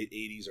in the late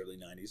 80s, early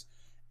 90s.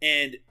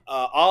 And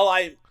all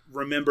I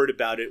remembered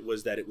about it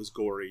was that it was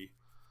gory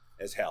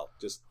as hell.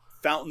 Just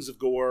fountains of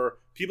gore.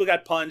 People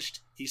got punched.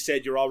 He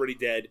said, "You're already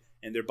dead,"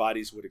 and their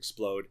bodies would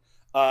explode.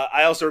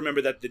 I also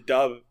remember that the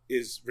dub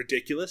is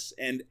ridiculous.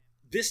 And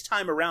this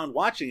time around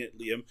watching it,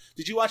 Liam,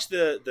 did you watch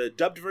the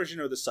dubbed version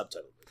or the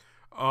subtitled?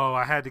 Oh,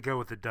 I had to go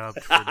with the dub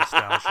for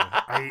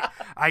nostalgia.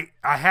 I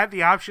had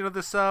the option of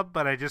the sub,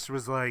 but I just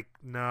was like,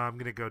 no, I'm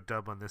going to go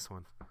dub on this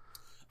one.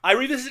 I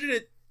revisited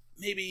it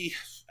maybe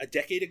a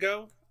decade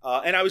ago,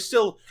 and I was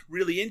still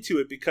really into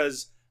it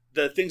because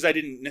the things I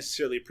didn't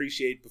necessarily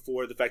appreciate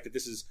before, the fact that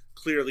this is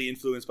clearly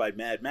influenced by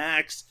Mad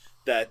Max,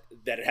 that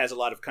it has a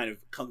lot of kind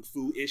of kung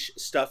fu-ish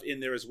stuff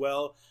in there as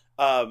well.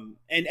 And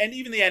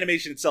even the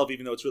animation itself,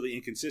 even though it's really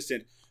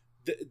inconsistent,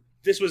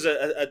 this was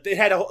it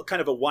had a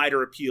kind of a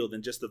wider appeal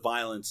than just the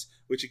violence,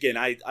 which again,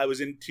 I was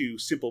into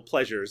simple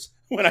pleasures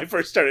when I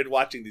first started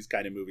watching these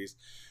kind of movies.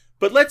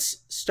 But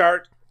let's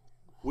start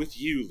with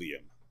you,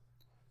 Liam.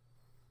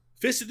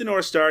 Fist of the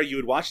North Star, you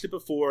had watched it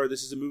before.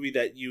 This is a movie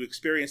that you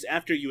experienced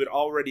after you had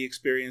already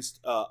experienced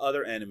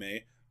other anime.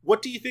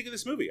 What do you think of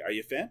this movie? Are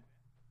you a fan?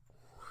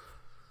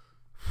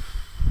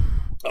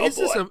 Is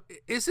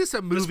this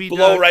a movie? Just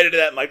blow right into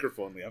that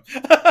microphone, Liam.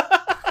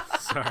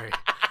 Sorry,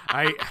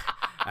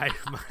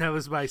 that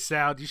was my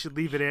sound. You should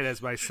leave it in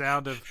as my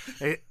sound of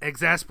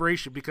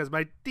exasperation, because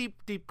my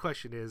deep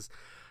question is,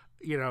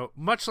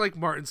 much like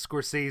Martin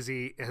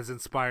Scorsese has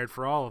inspired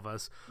for all of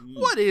us,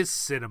 what is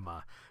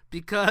cinema?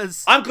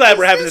 Because I'm glad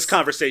we're having this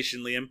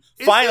conversation, Liam.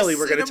 Finally,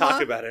 we're going to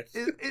talk about it.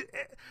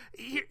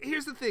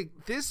 Here's the thing.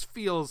 This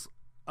feels,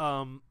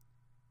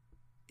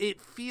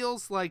 it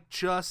feels like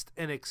just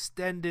an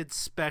extended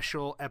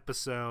special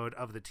episode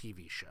of the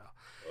TV show.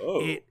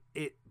 Oh.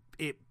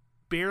 It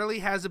barely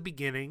has a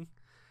beginning.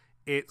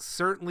 It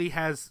certainly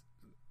has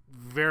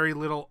very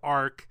little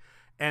arc,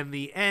 and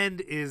the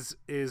end is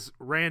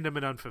random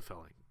and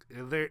unfulfilling.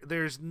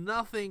 There's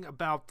nothing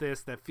about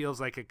this that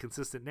feels like a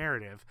consistent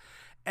narrative.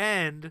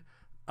 And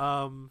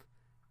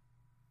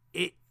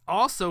it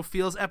also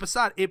feels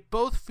episodic. It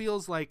both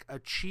feels like a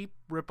cheap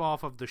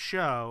ripoff of the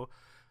show,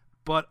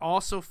 but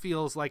also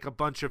feels like a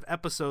bunch of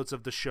episodes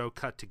of the show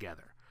cut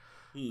together.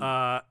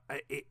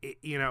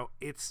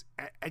 It's,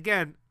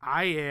 again,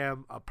 I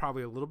am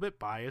probably a little bit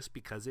biased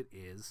because it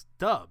is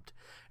dubbed.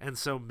 And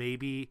so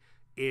maybe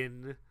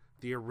in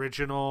the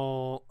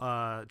original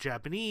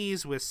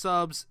Japanese with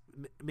subs,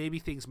 maybe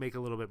things make a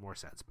little bit more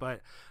sense.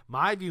 But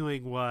my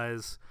viewing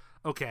was,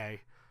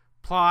 okay,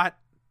 plot,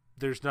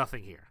 there's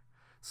nothing here.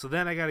 So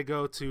then I got to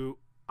go to,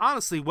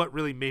 honestly, what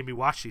really made me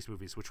watch these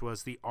movies, which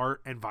was the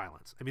art and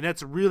violence. I mean,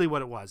 that's really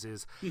what it was,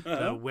 is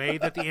the way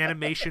that the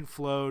animation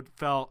flowed,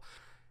 felt.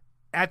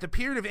 At the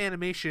period of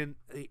animation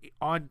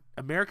on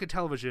American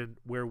television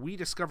where we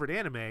discovered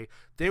anime,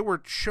 there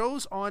were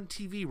shows on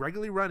TV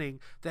regularly running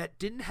that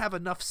didn't have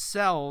enough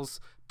cells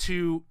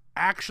to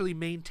actually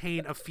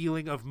maintain a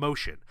feeling of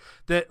motion.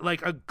 That,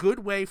 like, a good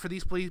way for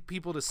these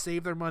people to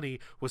save their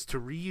money was to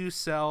reuse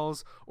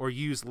cells or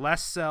use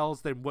less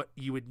cells than what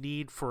you would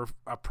need for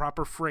a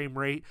proper frame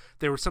rate.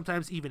 They were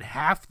sometimes even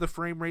half the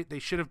frame rate they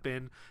should have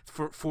been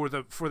for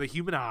the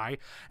human eye.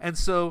 And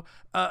so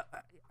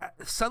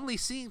suddenly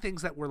seeing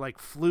things that were like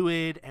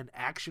fluid and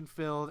action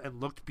filled and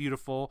looked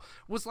beautiful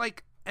was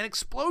like an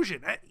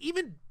explosion.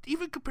 Even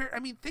compared, I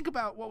mean, think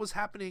about what was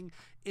happening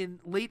in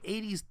late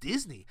 80s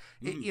Disney.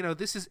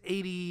 This is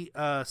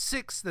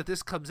 86 that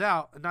this comes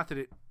out, not that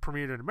it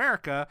premiered in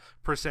America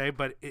per se,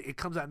 but it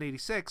comes out in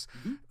 86.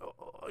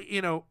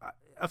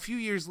 A few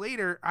years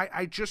later,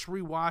 I just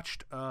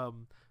rewatched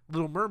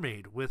Little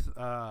Mermaid with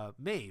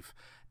Maeve.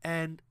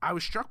 And I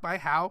was struck by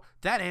how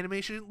that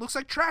animation looks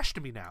like trash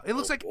to me now. It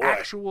looks like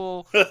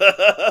actual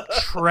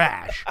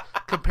trash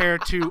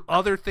compared to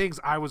other things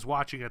I was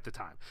watching at the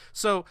time.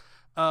 So,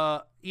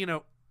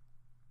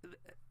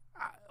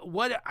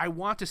 what I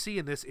want to see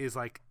in this is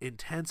like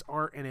intense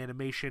art and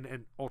animation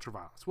and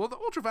ultraviolence. Well, the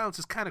ultraviolence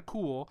is kind of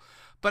cool,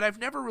 but I've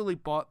never really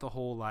bought the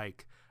whole,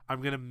 like, I'm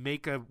going to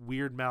make a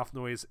weird mouth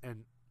noise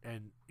and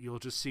you'll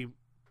just see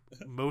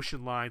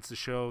motion lines to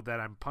show that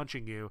I'm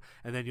punching you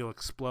and then you'll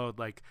explode.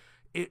 Like,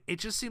 it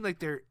just seemed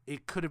like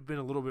it could have been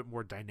a little bit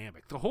more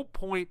dynamic. The whole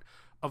point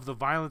of the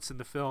violence in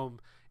the film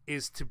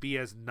is to be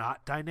as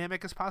not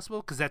dynamic as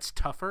possible, because that's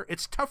tougher.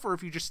 It's tougher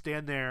if you just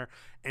stand there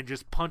and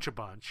just punch a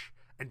bunch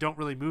and don't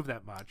really move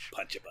that much.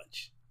 Punch a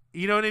bunch.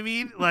 You know what I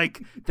mean?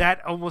 Like,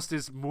 that almost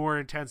is more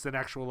intense than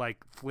actual, like,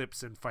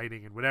 flips and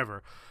fighting and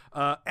whatever.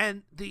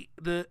 And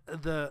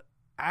the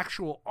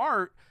actual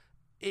art,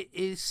 it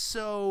is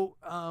so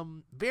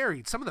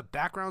varied. Some of the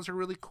backgrounds are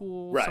really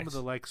cool. Right. Some of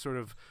the, like, sort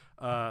of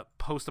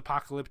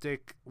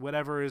post-apocalyptic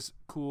whatever is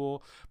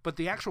cool, but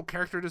the actual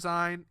character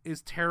design is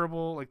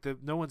terrible. Like,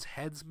 no one's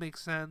heads make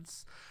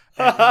sense,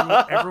 and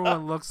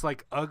everyone looks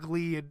like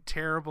ugly and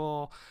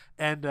terrible,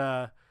 and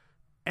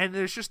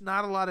there's just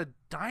not a lot of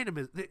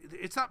dynamism.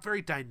 It's not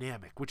very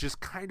dynamic, which is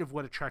kind of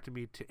what attracted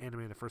me to anime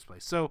in the first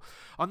place. So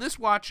on this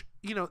watch,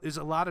 there's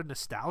a lot of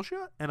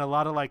nostalgia and a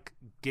lot of, like,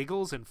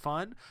 giggles and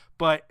fun,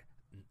 but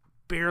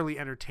barely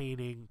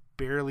entertaining,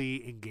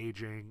 barely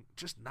engaging,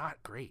 just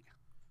not great.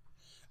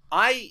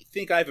 I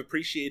think I've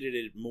appreciated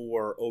it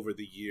more over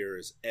the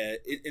years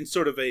in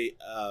sort of a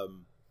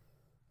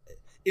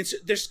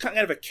there's kind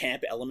of a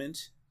camp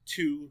element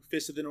to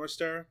Fist of the North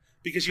Star,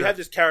 because you have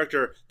this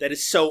character that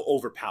is so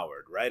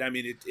overpowered, right? I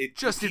mean, he's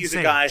insane.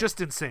 A guy, just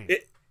insane,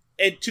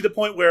 and to the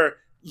point where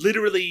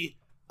literally,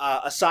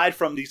 aside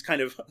from these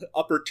kind of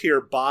upper tier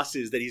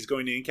bosses that he's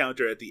going to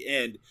encounter at the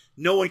end,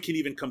 no one can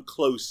even come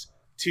close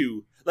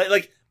to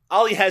like.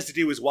 All he has to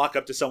do is walk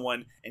up to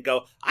someone and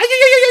go,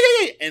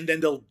 and then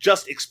they'll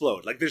just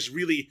explode. Like,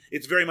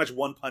 it's very much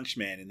One Punch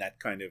Man in that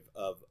kind of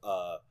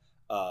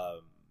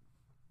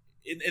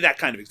in that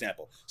kind of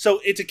example.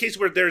 So it's a case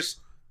where there's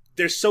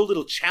so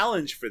little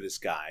challenge for this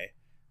guy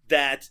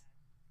that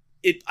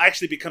it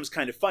actually becomes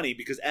kind of funny,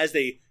 because as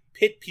they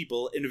pit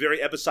people in a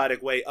very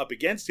episodic way up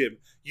against him,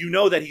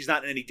 that he's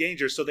not in any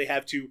danger, so they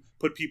have to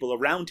put people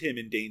around him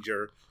in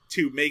danger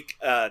to make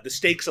the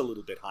stakes a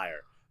little bit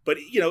higher. But,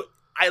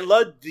 I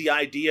loved the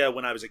idea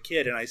when I was a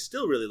kid, and I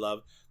still really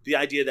love the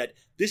idea that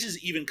this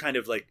is even kind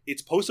of like,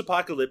 it's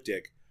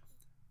post-apocalyptic,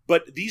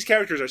 but these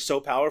characters are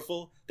so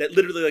powerful that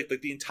literally like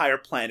the entire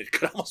planet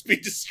could almost be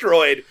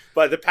destroyed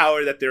by the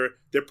power that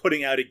they're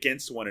putting out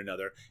against one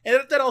another. And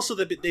that also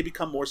that they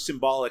become more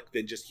symbolic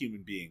than just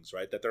human beings,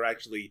 right? That they're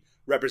actually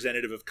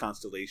representative of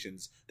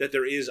constellations, that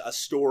there is a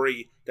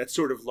story that's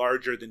sort of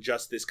larger than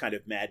just this kind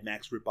of Mad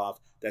Max ripoff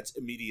that's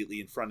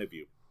immediately in front of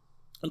you.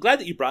 I'm glad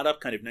that you brought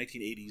up kind of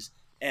 1980s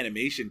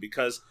animation,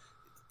 because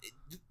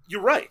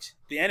you're right.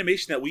 The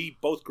animation that we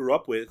both grew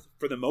up with,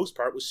 for the most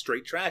part, was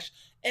straight trash.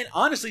 And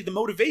honestly, the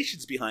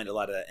motivations behind a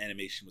lot of that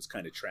animation was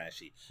kind of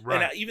trashy.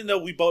 Right. And even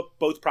though we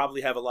both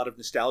probably have a lot of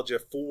nostalgia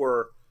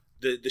for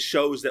the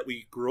shows that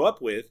we grew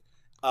up with,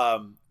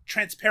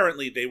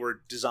 transparently, they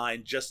were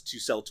designed just to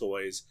sell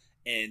toys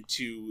and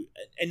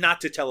not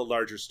to tell a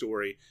larger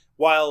story.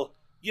 While,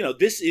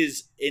 this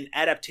is an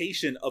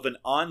adaptation of an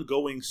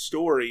ongoing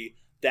story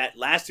that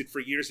lasted for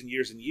years and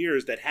years and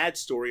years, that had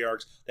story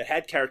arcs, that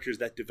had characters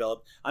that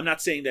developed. I'm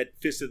not saying that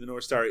Fist of the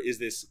North Star is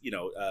this,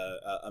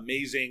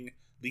 amazingly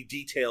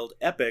detailed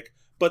epic,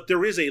 but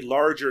there is a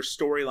larger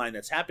storyline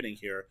that's happening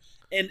here.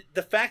 And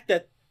the fact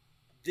that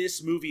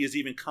this movie is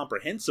even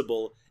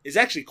comprehensible is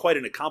actually quite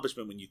an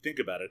accomplishment when you think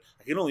about it.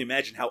 I can only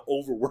imagine how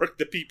overworked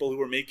the people who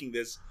were making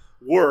this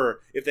were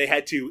if they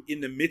had to,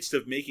 in the midst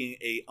of making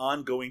a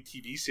ongoing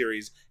TV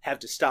series, have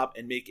to stop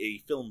and make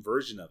a film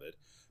version of it.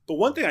 But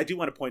one thing I do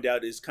want to point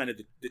out is kind of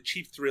the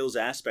cheap thrills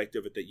aspect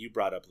of it that you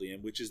brought up,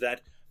 Liam, which is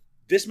that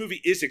this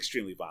movie is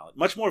extremely violent,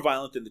 much more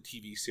violent than the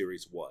TV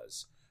series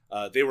was.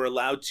 They were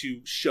allowed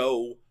to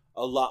show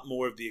a lot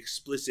more of the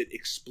explicit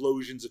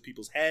explosions of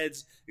people's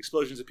heads,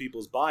 explosions of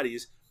people's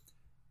bodies.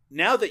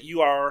 Now that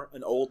you are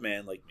an old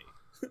man like me,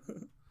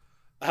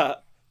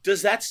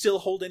 does that still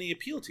hold any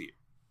appeal to you?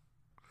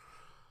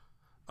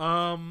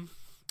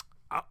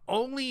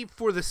 Only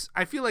for this.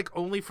 I feel like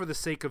only for the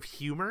sake of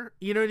humor.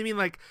 You know what I mean?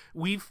 Like,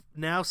 we've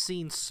now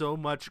seen so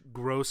much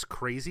gross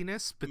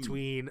craziness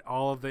between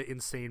all of the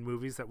insane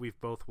movies that we've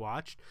both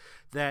watched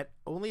that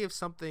only if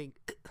something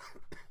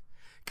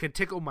can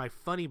tickle my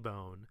funny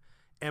bone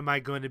am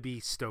I going to be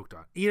stoked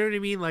on. You know what I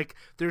mean? Like,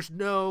 there's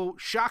no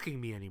shocking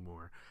me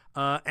anymore.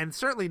 And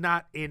certainly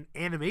not in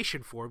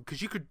animation form,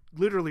 because you could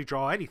literally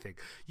draw anything.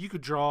 You could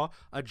draw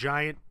a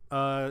giant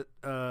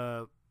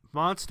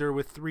monster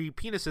with 3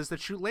 penises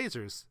that shoot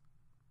lasers.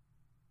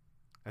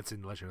 That's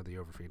in Legend of the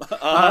Overfiend.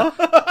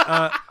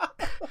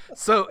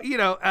 So, you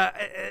know,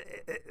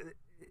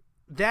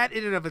 that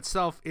in and of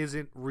itself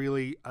isn't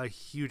really a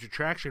huge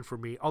attraction for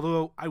me.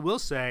 Although I will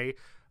say,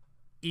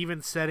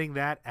 even setting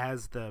that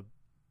as the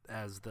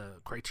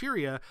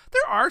criteria,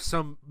 there are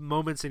some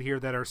moments in here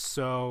that are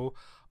so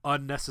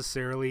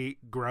unnecessarily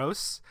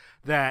gross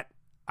that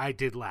I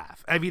did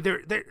laugh. I mean,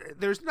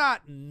 there's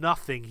not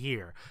nothing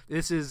here.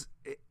 This is,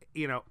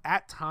 you know,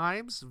 at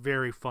times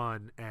very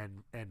fun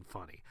and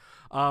funny.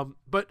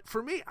 But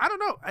for me, I don't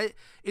know.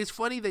 It's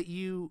funny that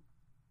you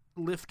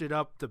lifted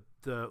up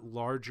the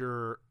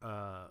larger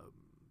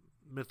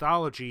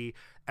mythology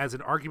as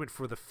an argument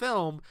for the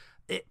film.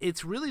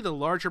 It's really the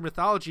larger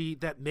mythology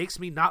that makes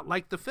me not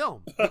like the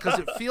film, because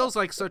it feels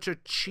like such a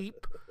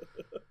cheap.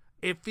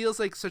 It feels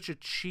like such a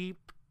cheap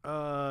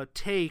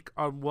take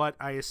on what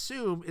I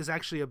assume is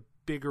actually a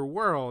bigger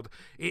world.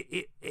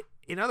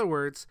 In other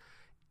words,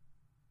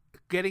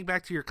 getting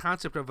back to your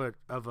concept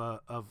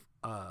of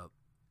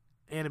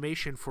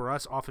animation for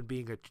us often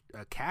being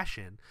a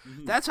cash-in,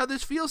 that's how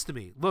this feels to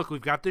me. Look,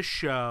 we've got this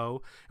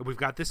show and we've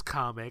got this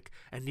comic,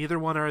 and neither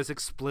one are as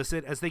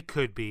explicit as they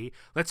could be.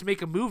 Let's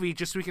make a movie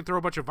just so we can throw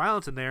a bunch of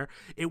violence in there.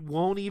 It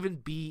won't even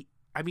be.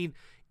 I mean,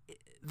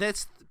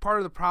 that's part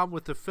of the problem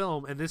with the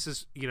film, and this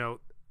is, you know,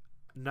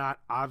 not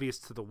obvious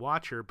to the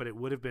watcher, but it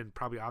would have been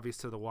probably obvious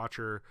to the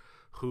watcher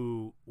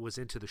who was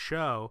into the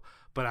show,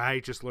 but I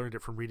just learned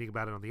it from reading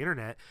about it on the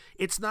internet.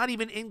 It's not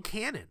even in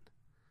canon.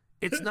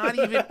 It's not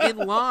even in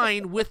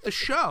line with the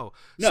show.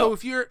 No. So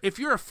if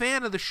you're a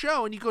fan of the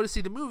show and you go to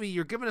see the movie,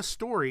 you're given a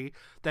story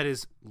that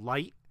is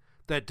light,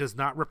 that does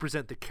not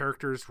represent the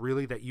characters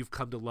really that you've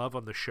come to love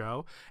on the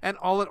show, and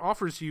all it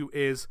offers you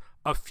is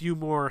a few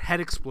more head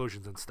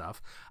explosions and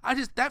stuff.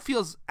 That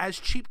feels as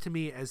cheap to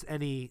me as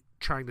any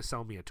trying to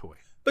sell me a toy.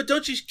 But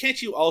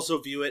can't you also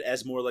view it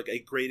as more like a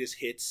greatest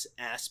hits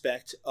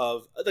aspect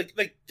of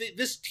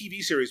this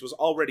TV series was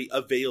already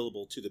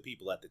available to the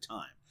people at the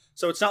time.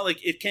 So it's not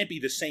like it can't be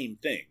the same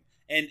thing.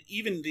 And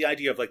even the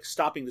idea of like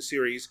stopping the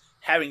series,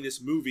 having this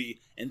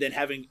movie, and then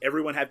having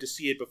everyone have to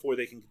see it before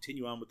they can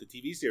continue on with the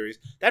TV series,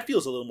 that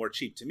feels a little more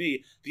cheap to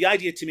me. The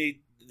idea to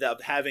me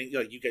of having, you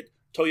know, you get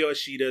Toyo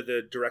Ishida,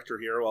 the director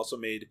here, who also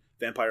made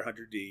Vampire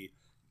Hunter D.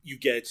 You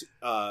get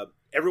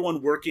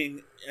everyone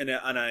working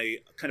on a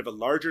kind of a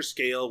larger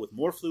scale with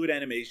more fluid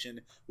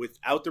animation,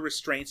 without the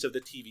restraints of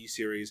the TV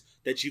series,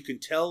 that you can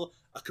tell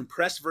a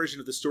compressed version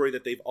of the story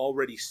that they've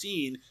already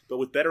seen, but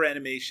with better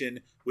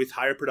animation, with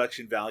higher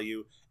production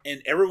value,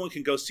 and everyone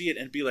can go see it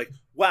and be like,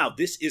 wow,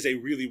 this is a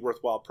really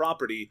worthwhile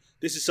property.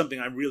 This is something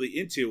I'm really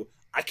into.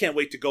 I can't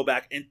wait to go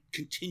back and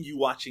continue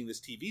watching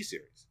this TV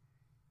series.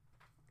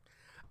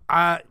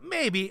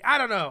 Maybe. I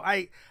don't know.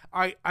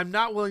 I'm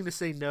not willing to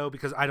say no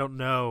because I don't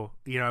know.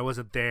 You know, I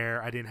wasn't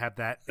there. I didn't have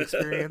that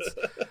experience.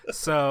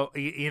 So,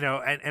 you know,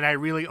 and I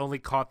really only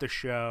caught the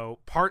show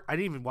I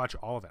didn't even watch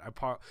all of it.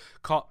 I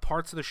caught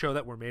parts of the show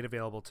that were made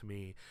available to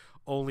me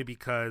only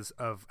because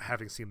of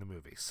having seen the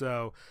movie.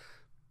 So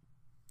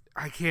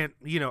I can't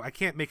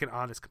make an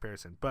honest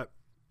comparison. But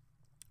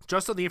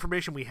just on the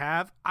information we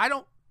have, I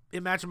don't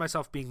imagine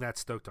myself being that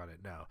stoked on it.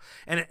 No.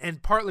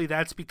 And partly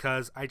that's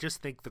because I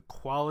just think the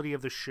quality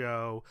of the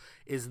show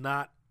is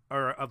not,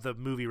 or of the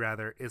movie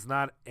rather, is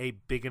not a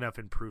big enough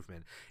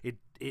improvement.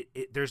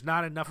 There's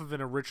not enough of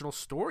an original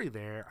story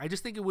there. I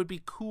just think it would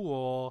be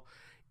cool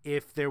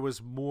if there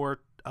was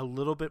a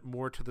little bit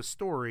more to the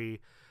story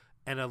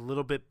and a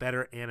little bit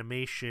better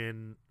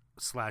animation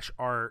 /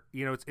 art.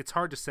 You know, it's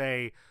hard to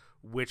say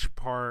which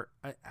part.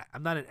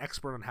 I'm not an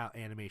expert on how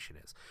animation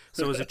is.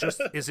 So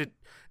is it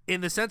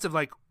in the sense of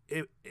like,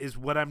 is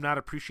what I'm not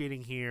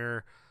appreciating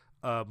here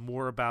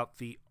more about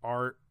the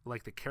art,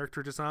 like the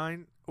character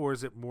design, or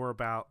is it more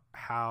about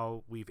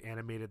how we've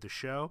animated the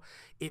show?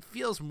 It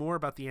feels more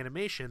about the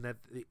animation, that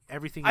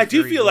everything is I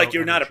do very feel like low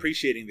you're not energy.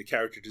 appreciating the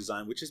character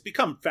design, which has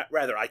become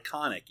rather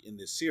iconic in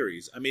this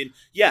series. I mean,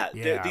 these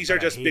but are I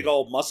just hate big it.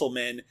 old muscle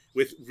men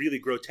with really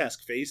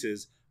grotesque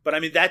faces. But I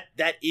mean, that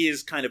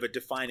is kind of a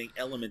defining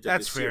element of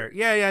That's this fair. series.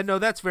 Yeah, no,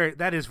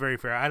 that is very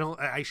fair.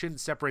 I shouldn't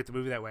separate the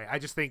movie that way. I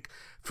just think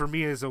for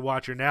me as a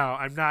watcher now,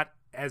 I'm not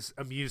as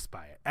amused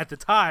by it. At the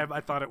time,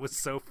 I thought it was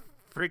so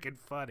freaking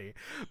funny,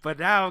 but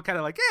now I'm kind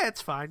of like, yeah,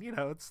 it's fine. You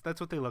know, that's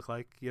what they look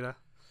like. You know,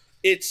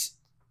 It's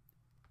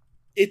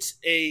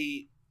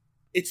the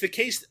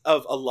case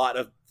of a lot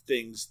of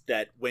things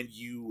that when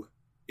you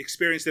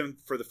experience them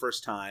for the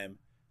first time,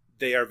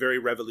 they are very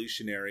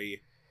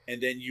revolutionary,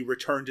 and then you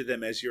return to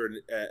them as you're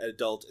an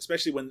adult,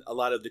 especially when a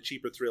lot of the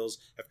cheaper thrills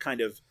have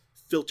kind of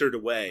filtered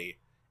away,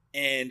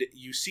 and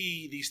you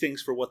see these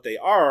things for what they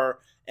are,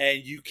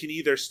 and you can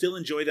either still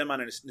enjoy them on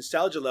a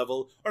nostalgia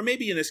level, or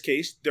maybe in this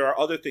case, there are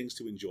other things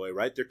to enjoy,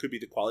 right? There could be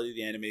the quality of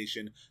the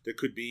animation, there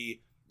could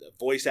be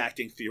voice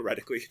acting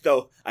theoretically,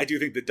 though I do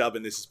think the dub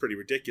in this is pretty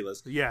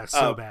ridiculous. yeah,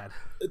 so bad.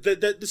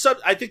 The sub,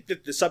 I think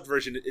that the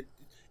subversion,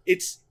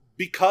 it's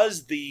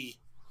because the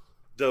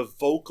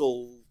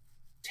vocal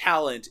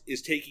talent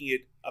is taking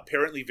it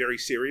apparently very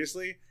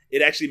seriously.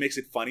 It actually makes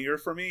it funnier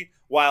for me,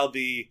 while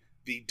the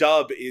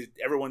dub is,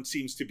 everyone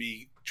seems to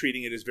be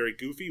treating it as very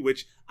goofy,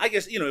 which I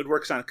guess, it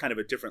works on kind of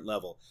a different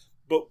level.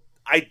 But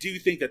I do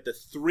think that the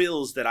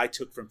thrills that I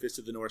took from Fist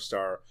of the North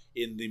Star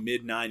in the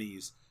mid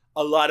 90s,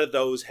 a lot of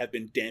those have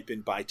been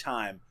dampened by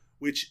time,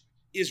 which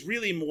is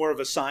really more of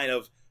a sign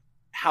of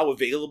how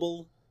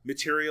available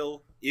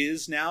material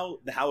is now,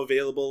 how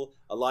available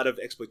a lot of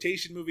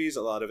exploitation movies,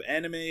 a lot of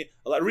anime,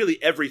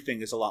 really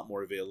everything is a lot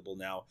more available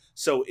now.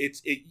 So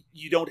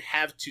you don't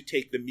have to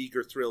take the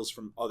meager thrills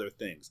from other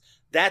things.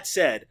 That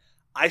said,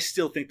 I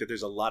still think that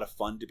there's a lot of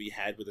fun to be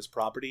had with this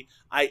property.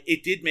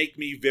 It did make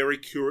me very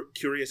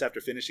curious after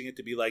finishing it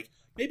to be like,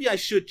 maybe I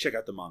should check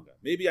out the manga.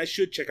 Maybe I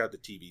should check out the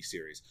TV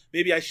series.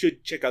 Maybe I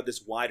should check out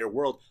this wider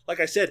world.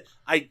 Like I said,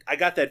 I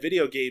got that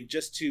video game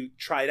just to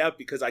try it out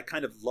because I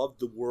kind of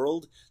loved the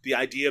world, the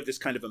idea of this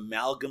kind of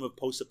amalgam of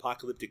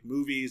post-apocalyptic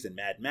movies and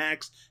Mad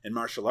Max and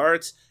martial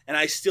arts. And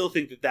I still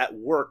think that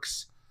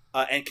works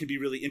and can be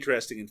really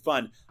interesting and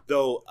fun.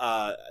 Though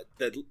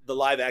the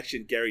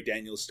live-action Gary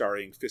Daniels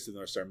starring Fist of the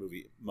North Star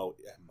movie,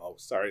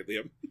 sorry,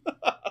 Liam.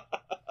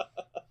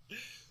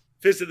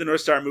 Fist of the North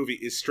Star movie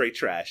is straight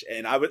trash,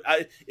 and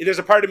there's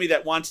a part of me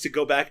that wants to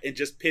go back and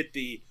just pit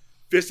the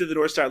Fist of the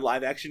North Star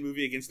live action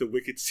movie against the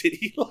Wicked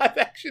City live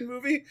action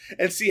movie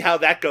and see how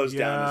that goes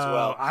down as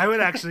well. I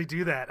would actually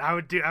do that. I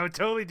would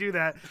totally do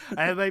that.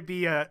 That might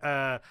be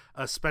a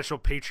special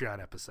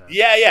Patreon episode.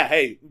 Yeah.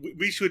 Hey,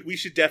 we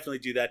should definitely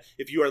do that.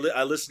 If you are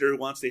a listener who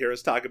wants to hear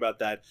us talk about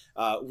that,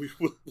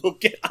 we'll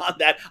get on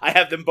that. I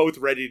have them both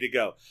ready to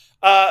go.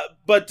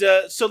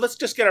 So let's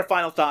just get our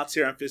final thoughts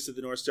here on Fist of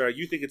the North Star.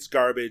 You think it's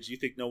garbage. You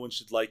think no one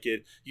should like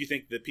it. You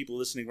think the people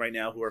listening right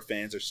now who are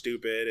fans are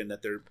stupid and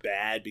that they're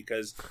bad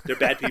because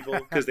they're bad people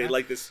because they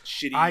like this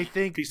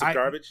shitty piece of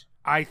garbage.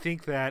 I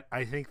think that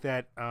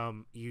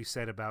you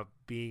said about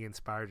being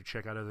inspired to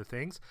check out other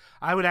things.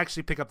 I would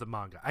actually pick up the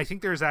manga. I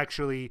think there's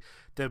actually,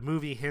 the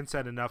movie hints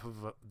at enough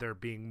of there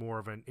being more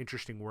of an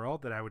interesting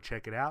world that I would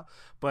check it out.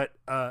 But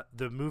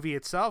the movie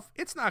itself,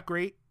 it's not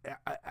great.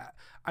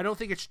 I don't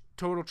think it's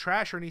total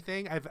trash or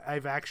anything.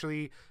 I've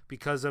actually,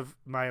 because of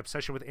my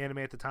obsession with anime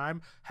at the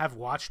time, have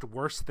watched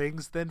worse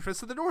things than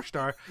Fist of the North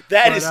Star.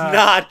 That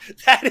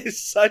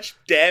is such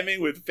damning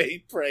with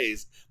faint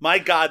praise. My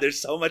God, there's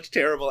so much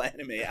terrible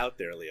anime out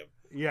there, Liam.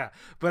 Yeah,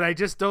 but I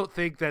just don't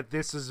think that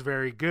this is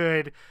very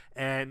good,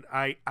 and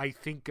I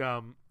think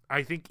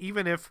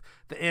even if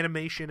the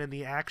animation and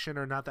the action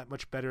are not that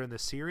much better in the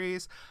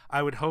series,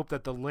 I would hope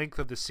that the length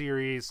of the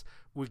series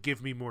would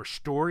give me more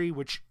story,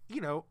 which,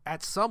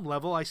 at some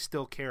level I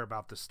still care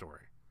about the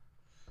story.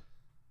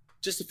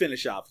 Just to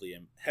finish off,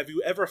 Liam, have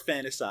you ever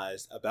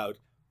fantasized about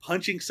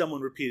punching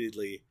someone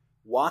repeatedly,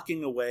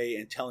 walking away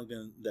and telling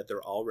them that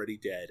they're already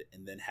dead,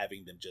 and then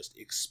having them just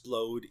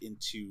explode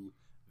into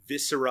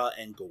viscera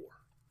and gore?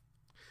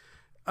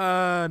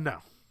 No.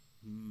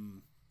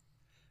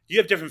 You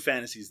have different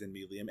fantasies than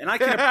me, Liam, and I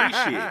can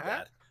appreciate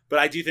that. But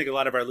I do think a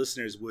lot of our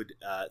listeners would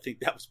think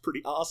that was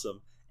pretty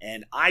awesome,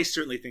 and I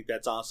certainly think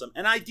that's awesome.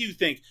 And I do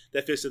think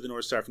that Fist of the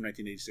North Star from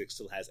 1986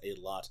 still has a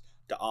lot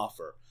to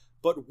offer.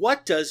 But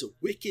what does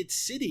Wicked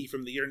City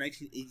from the year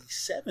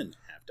 1987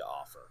 have to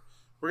offer?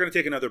 We're going to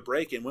take another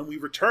break, and when we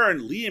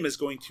return, Liam is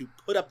going to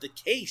put up the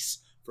case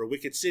for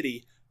Wicked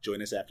City.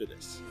 Join us after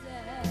this.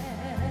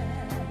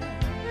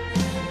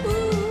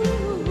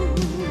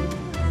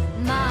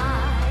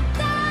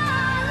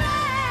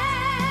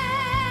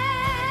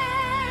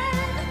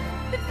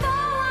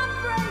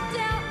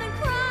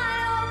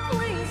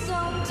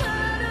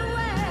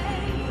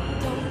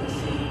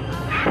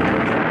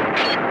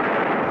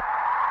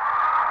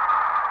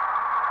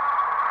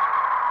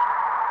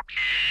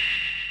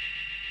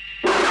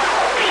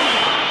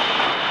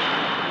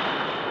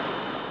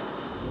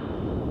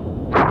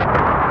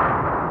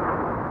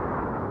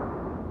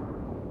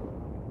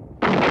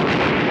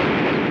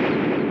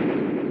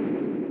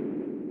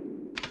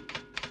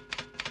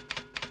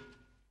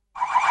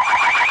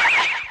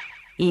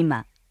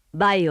 今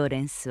バイオレ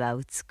ンスは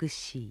美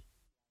しい。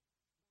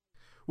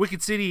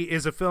 Wicked City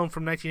is a film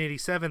from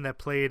 1987 that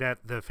played at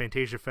the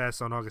Fantasia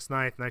Fest on August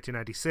 9th,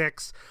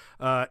 1996.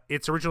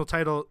 Its original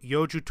title,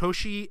 Yoju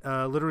Toshi,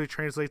 literally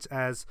translates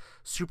as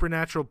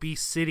Supernatural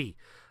Beast City.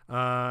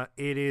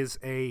 It is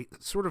a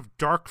sort of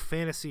dark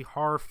fantasy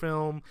horror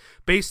film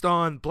based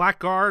on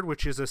Blackguard,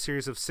 which is a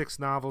series of 6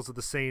 novels of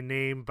the same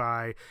name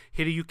by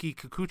Hideyuki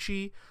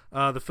Kikuchi.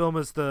 The film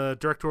is the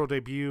directorial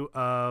debut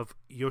of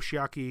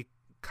Yoshiaki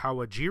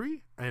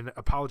Kawajiri, and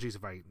apologies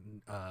if I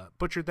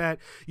butchered that.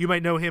 You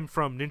might know him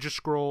from Ninja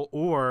Scroll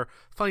or,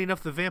 funny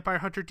enough, the Vampire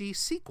Hunter D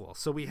sequel.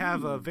 So we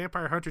have a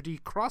Vampire Hunter D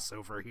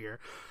crossover here.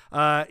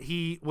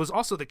 He was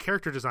also the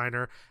character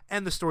designer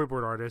and the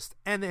storyboard artist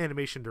and the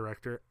animation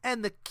director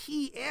and the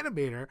key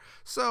animator.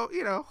 So,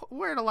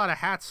 wearing a lot of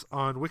hats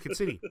on Wicked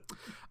City.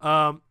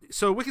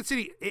 So Wicked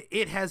City,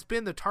 it has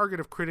been the target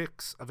of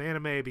critics of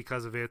anime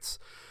because of its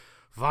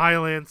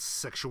violence,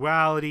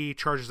 sexuality,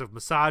 charges of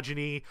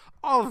misogyny,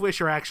 all of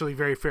which are actually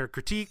very fair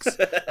critiques.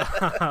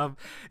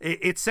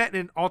 It's set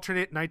in an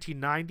alternate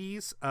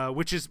 1990s,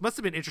 which must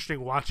have been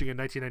interesting watching in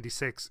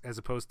 1996 as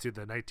opposed to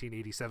the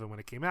 1987 when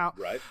it came out.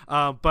 Right.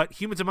 But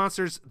humans and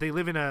monsters, they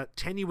live in a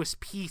tenuous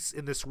peace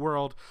in this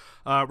world.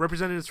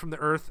 Representatives from the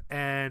Earth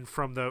and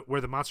from where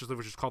the monsters live,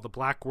 which is called the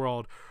Black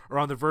World, are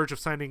on the verge of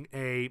signing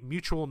a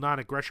mutual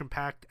non-aggression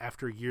pact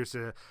after years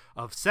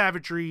of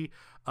savagery.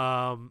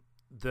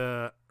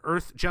 The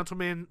Earth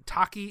Gentleman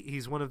Taki,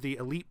 he's one of the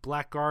elite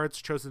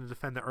blackguards chosen to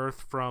defend the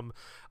Earth from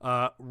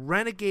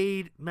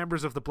renegade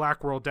members of the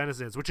Black World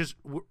denizens, which is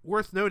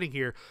worth noting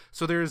here.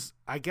 So there's,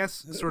 I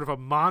guess, sort of a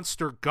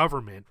monster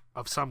government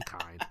of some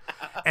kind.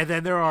 And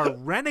then there are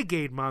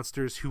renegade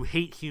monsters who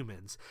hate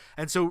humans.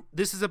 And so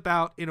this is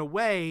about, in a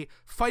way,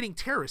 fighting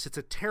terrorists. It's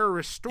a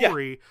terrorist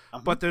story,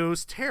 but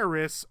those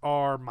terrorists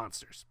are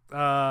monsters.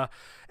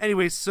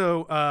 Anyways,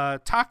 so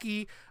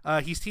Taki,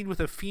 he's teamed with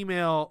a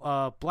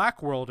female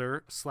Black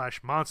Worlder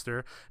 /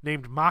 monster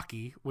named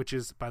Maki, which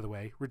is, by the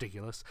way,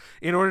 ridiculous,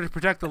 in order to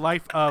protect the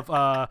life of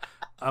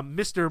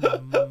Mr.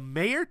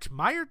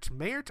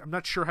 Mayert. I'm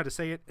not sure how to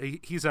say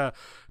it. He's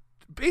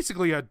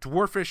basically a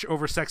dwarfish,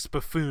 oversexed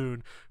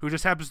buffoon who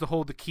just happens to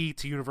hold the key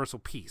to universal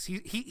peace.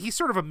 He's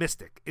sort of a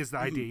mystic, is the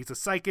idea. He's a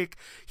psychic.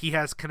 He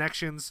has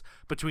connections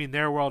between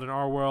their world and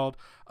our world.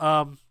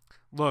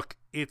 Look,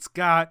 it's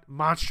got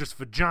monstrous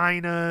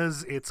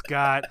vaginas. It's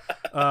got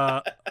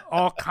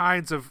all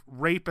kinds of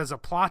rape as a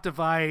plot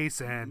device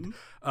and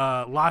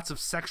lots of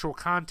sexual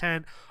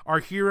content. Our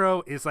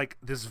hero is like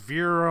this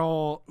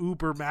virile,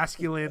 uber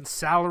masculine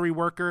salary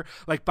worker.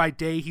 Like by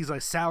day, he's a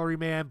salary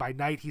man. By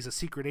night, he's a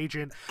secret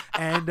agent.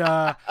 And,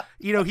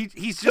 he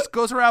just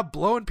goes around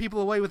blowing people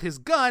away with his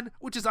gun,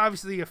 which is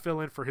obviously a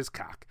fill-in for his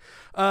cock.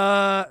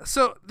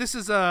 So this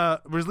is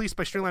released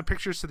by Streamline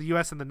Pictures to the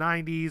U.S. in the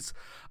 90s.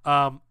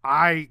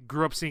 I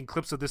grew up seeing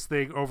clips of this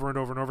thing over and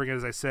over and over again,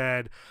 as I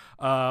said.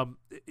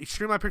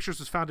 Streamline Pictures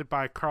was founded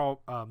by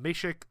Carl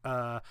Mashik,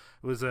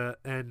 who was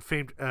and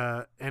famed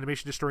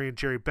animation historian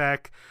Jerry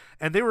Beck,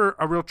 and they were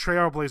a real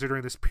trailblazer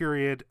during this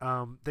period.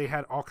 They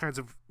had all kinds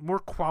of more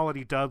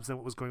quality dubs than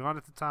what was going on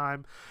at the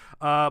time.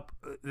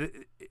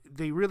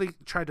 They really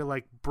tried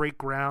to break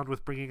ground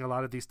with bringing a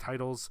lot of these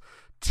titles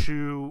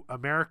to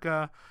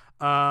America.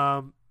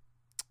 I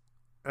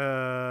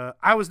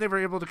was never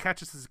able to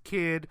catch this as a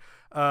kid.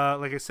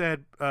 Like I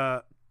said,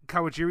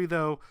 Kawajiri,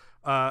 though,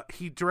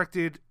 he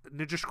directed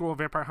Ninja Scroll and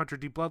Vampire Hunter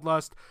D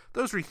Bloodlust.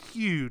 Those were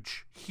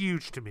huge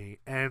to me.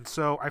 And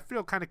so I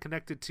feel kind of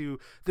connected to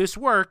this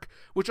work,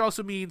 which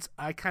also means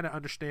I kind of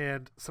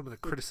understand some of the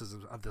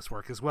criticisms of this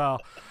work as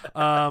well.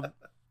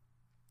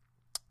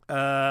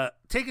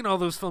 Taking all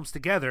those films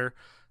together,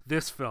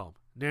 this film,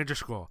 Ninja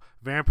Scroll,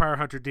 Vampire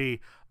Hunter D,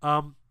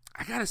 I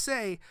gotta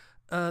say,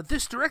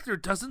 this director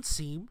doesn't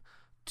seem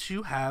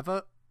to have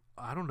a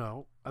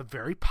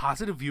very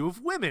positive view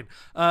of women.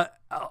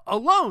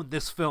 Alone,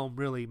 this film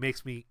really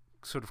makes me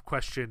sort of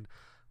question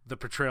the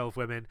portrayal of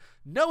women,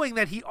 knowing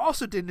that he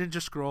also did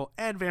Ninja Scroll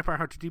and Vampire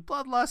Hunter D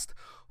Bloodlust.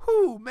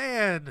 Whoo,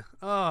 man.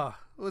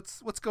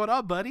 What's going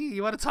on, buddy?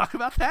 You want to talk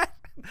about that?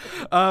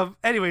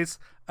 Anyways,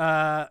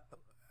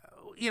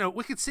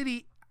 Wicked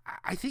City,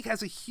 I think,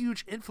 has a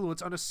huge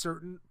influence on a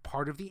certain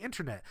part of the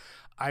internet.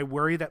 I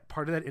worry that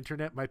part of that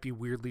internet might be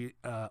weirdly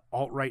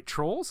alt-right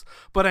trolls,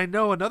 but I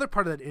know another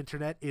part of that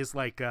internet is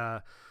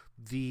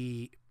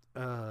the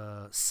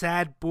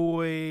sad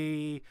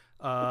boy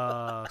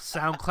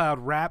SoundCloud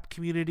rap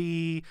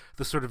community,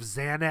 the sort of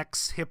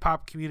Xanax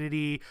hip-hop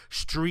community,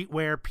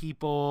 streetwear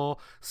people,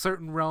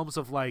 certain realms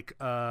of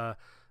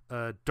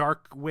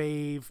dark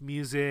wave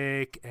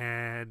music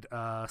and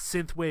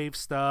synthwave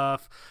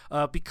stuff,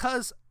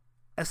 because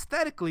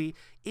aesthetically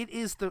it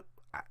is,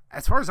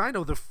 as far as I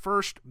know, the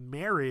first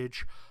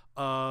marriage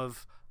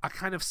of a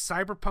kind of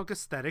cyberpunk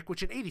aesthetic,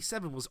 which in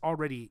 87 was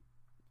already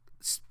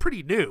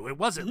pretty new. It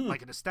wasn't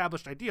like an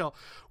established ideal,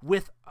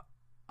 with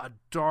a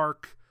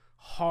dark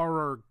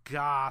horror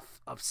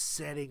goth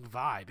upsetting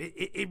vibe.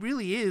 It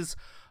really is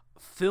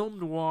film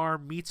noir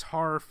meets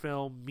horror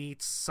film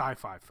meets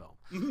sci-fi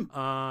film.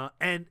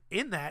 And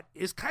in that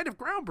is kind of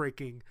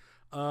groundbreaking,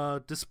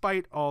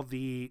 despite all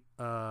the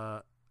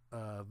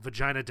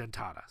vagina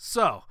dentata.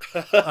 So,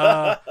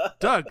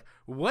 Doug,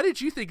 what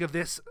did you think of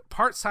this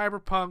part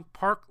cyberpunk,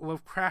 part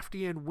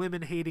Lovecraftian,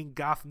 women-hating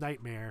goth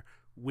nightmare,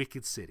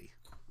 Wicked City?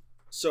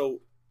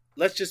 So,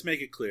 let's just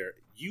make it clear.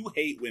 You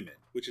hate women,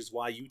 which is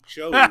why you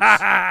chose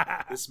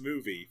this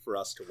movie for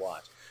us to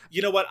watch.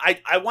 You know what?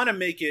 I want to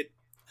make it...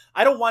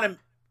 I don't want to...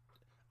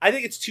 I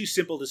think it's too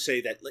simple to say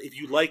that if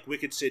you like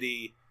Wicked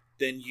City,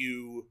 then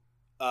you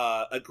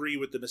agree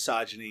with the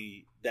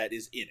misogyny that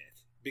is in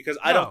it. Because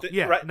I don't think...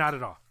 Yeah, right, not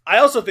at all. I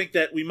also think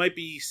that we might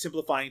be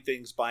simplifying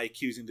things by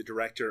accusing the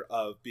director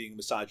of being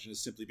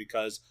misogynist simply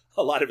because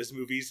a lot of his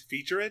movies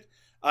feature it.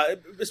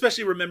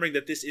 Especially remembering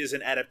that this is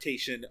an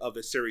adaptation of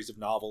a series of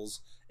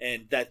novels,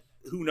 and that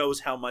who knows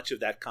how much of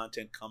that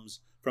content comes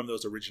from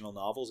those original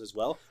novels as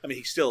well. I mean,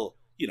 he still,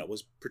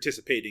 was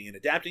participating in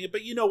adapting it,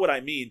 but you know what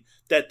I mean,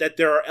 that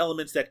there are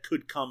elements that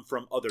could come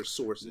from other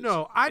sources.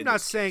 No, I'm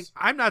not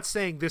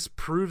saying this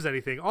proves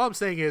anything. All I'm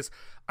saying is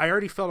I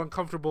already felt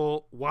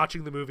uncomfortable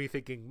watching the movie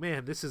thinking,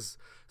 man, this is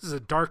a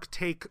dark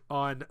take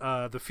on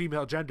the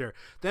female gender.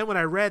 Then when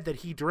I read that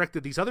he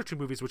directed these other two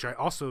movies, which I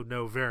also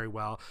know very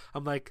well,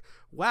 I'm like,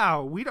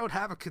 wow, we don't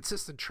have a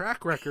consistent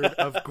track record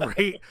of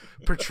great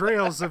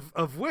portrayals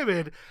of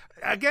women.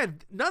 Again,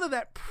 none of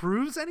that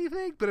proves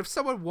anything, but if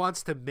someone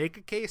wants to make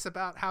a case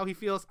about how he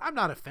feels, I'm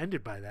not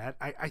offended by that.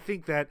 I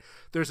think that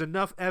there's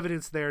enough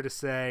evidence there to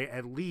say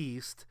at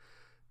least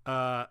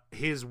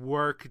his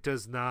work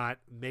does not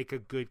make a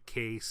good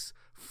case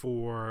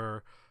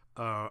for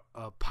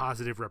a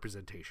positive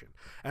representation.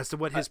 As to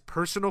what his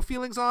personal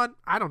feelings on,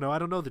 I don't know. I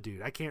don't know the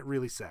dude. I can't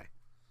really say.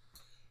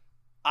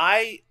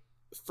 I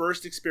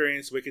first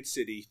experienced Wicked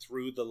City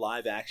through the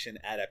live action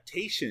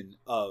adaptation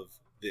of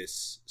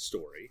this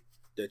story,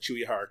 the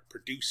Chewy Hart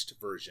produced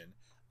version,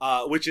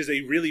 which is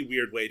a really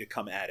weird way to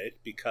come at it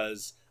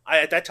because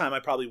at that time I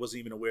probably wasn't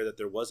even aware that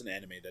there was an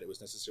anime that it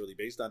was necessarily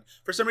based on.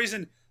 For some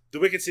reason, the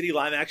Wicked City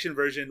live action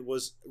version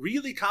was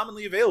really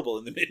commonly available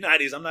in the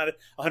mid-90s. I'm not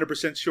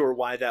 100% sure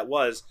why that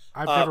was.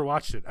 I've never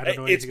watched it. I don't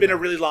know anything. It's been a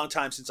really long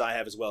time since I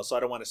have as well, so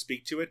I don't want to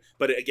speak to it.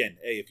 But again,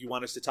 hey, if you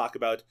want us to talk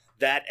about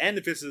that and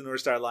the Fist of the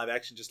North Star live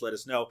action, just let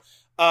us know.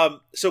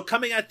 So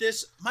coming at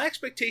this, my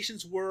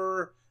expectations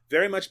were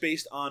very much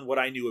based on what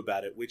I knew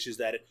about it, which is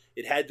that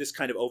it had this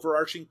kind of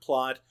overarching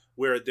plot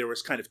where there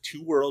was kind of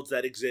two worlds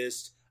that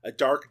exist, a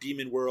dark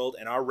demon world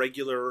and our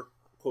regular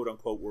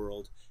quote-unquote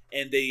world.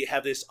 And they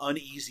have this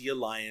uneasy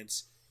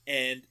alliance.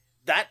 And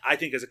that, I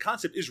think, as a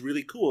concept, is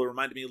really cool. It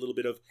reminded me a little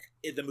bit of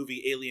the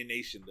movie Alien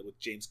Nation with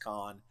James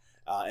Caan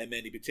and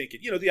Mandy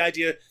Patinkin. The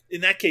idea,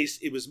 in that case,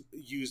 it was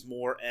used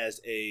more as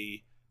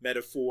a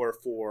metaphor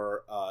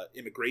for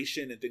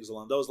immigration and things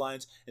along those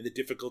lines, and the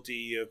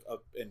difficulty of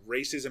and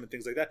racism and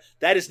things like that.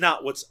 That is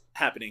not what's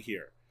happening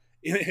here.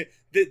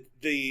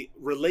 The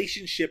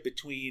relationship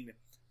between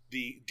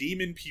the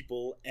demon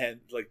people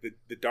and like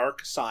the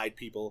dark side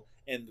people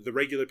and the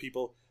regular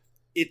people,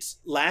 it's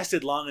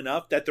lasted long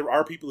enough that there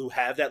are people who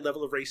have that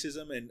level of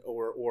racism and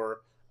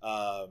or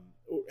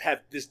have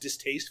this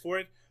distaste for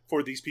it,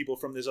 for these people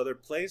from this other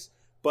place.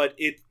 But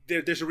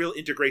there's a real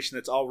integration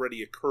that's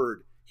already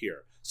occurred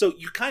here. So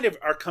you kind of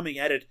are coming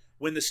at it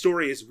when the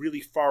story is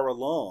really far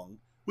along,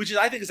 which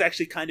I think is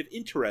actually kind of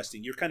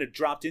interesting. You're kind of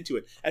dropped into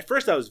it. At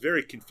first I was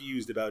very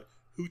confused about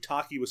who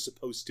Taki was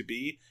supposed to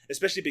be,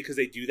 especially because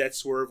they do that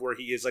swerve where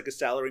he is like a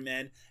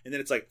salaryman, and then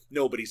it's like,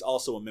 no, but he's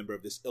also a member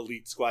of this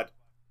elite squad.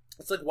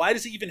 It's like, why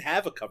does he even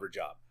have a cover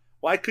job?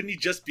 Why couldn't he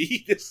just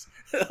be this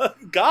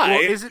guy?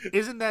 Well,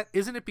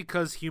 isn't it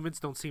because humans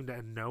don't seem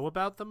to know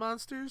about the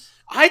monsters?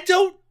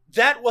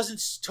 That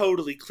wasn't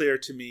totally clear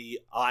to me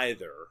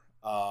either.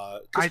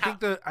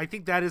 I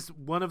think that is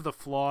one of the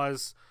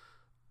flaws,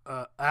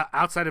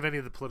 outside of any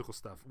of the political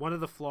stuff. One of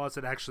the flaws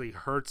that actually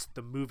hurts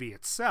the movie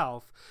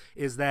itself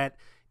is that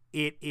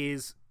it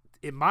is,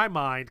 in my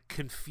mind,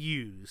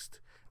 confused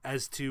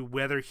as to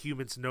whether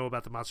humans know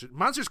about the monsters.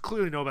 Monsters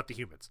clearly know about the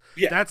humans.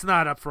 Yeah. That's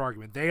not up for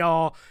argument.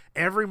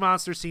 Every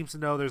monster seems to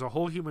know there's a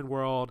whole human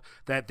world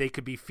that they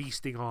could be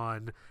feasting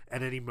on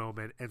at any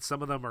moment, and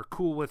some of them are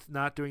cool with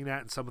not doing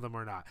that, and some of them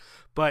are not.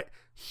 But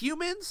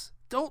humans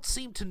don't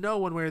seem to know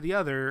one way or the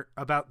other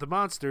about the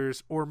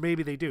monsters, or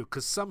maybe they do,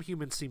 because some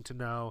humans seem to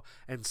know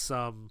and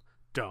some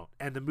don't,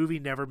 and the movie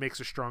never makes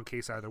a strong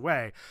case either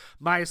way.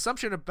 My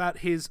assumption about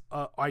his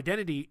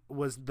identity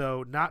was,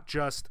 though, not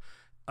just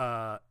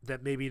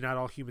that maybe not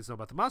all humans know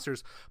about the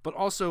monsters, but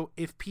also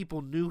if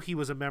people knew he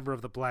was a member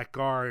of the Black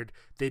Guard,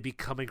 they'd be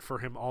coming for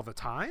him all the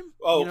time.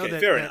 Oh, okay,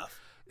 fair enough.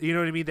 You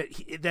know what I mean?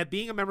 That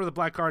being a member of the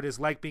Black Guard is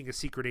like being a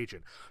secret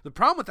agent. The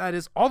problem with that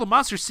is all the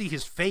monsters see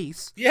his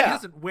face. Yeah. He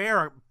doesn't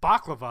wear a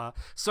baklava,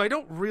 so I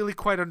don't really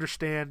quite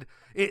understand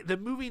it. The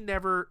movie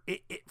never,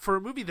 for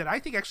a movie that I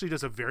think actually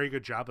does a very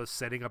good job of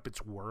setting up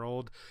its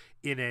world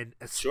in an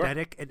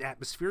aesthetic and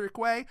atmospheric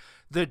way,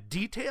 the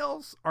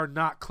details are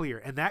not clear.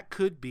 And that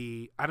could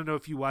be, I don't know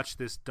if you watch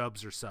this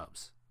dubs or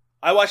subs.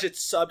 I watch it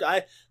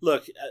subbed.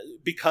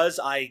 Because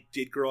I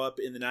did grow up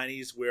in the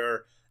 90s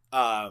where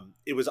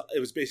it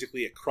was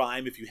basically a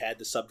crime if you had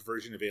the subbed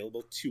version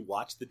available to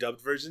watch the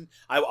dubbed version.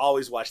 I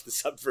always watch the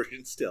subbed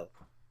version still.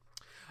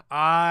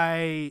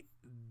 I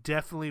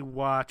definitely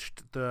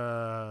watched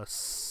the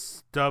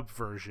dubbed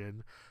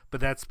version,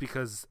 but that's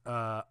because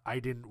I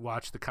didn't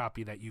watch the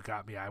copy that you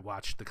got me. I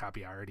watched the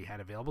copy I already had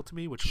available to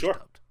me, which was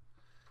dubbed.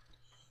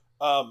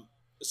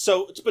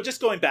 But just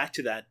going back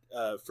to that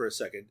for a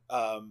second,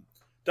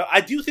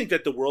 I do think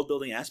that the world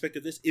building aspect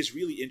of this is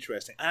really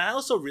interesting. And I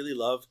also really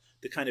love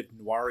the kind of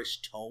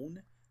noirish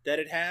tone that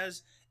it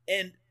has.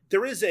 And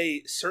there is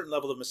a certain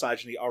level of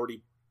misogyny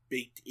already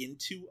baked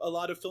into a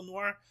lot of film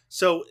noir.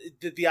 So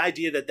the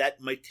idea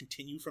that might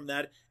continue from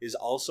that is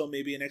also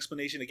maybe an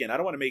explanation. Again, I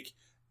don't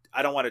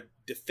want to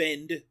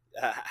defend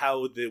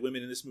how the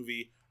women in this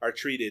movie are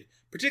treated,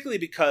 particularly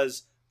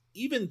because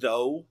even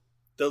though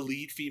the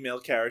lead female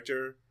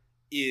character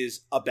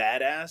is a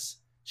badass,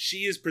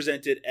 she is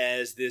presented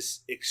as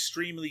this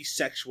extremely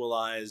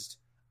sexualized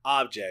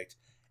object.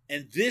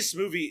 And this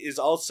movie is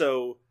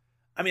also,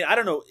 I mean, I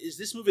don't know, is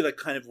this movie like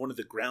kind of one of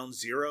the ground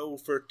zero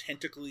for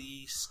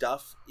tentacly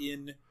stuff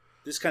in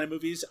this kind of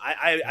movies?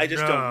 I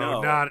just don't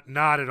know.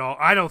 Not at all.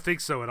 I don't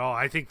think so at all.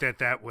 I think that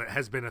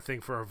has been a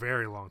thing for a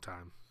very long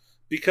time.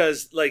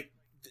 Because, like,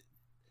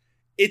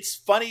 it's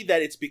funny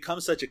that it's become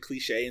such a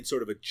cliche and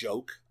sort of a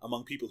joke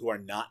among people who are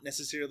not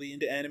necessarily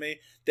into anime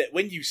that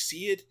when you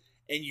see it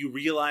and you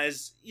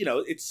realize, you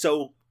know, it's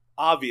so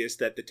obvious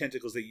that the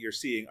tentacles that you're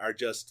seeing are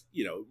just,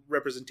 you know,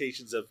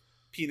 representations of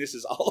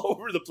penises all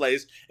over the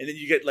place. And then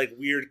you get like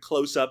weird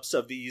close-ups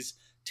of these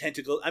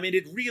tentacles. I mean,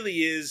 it really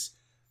is,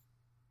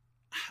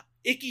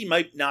 icky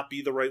might not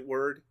be the right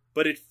word,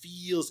 but it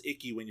feels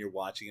icky when you're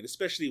watching it,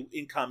 especially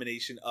in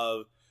combination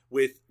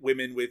with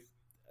women with,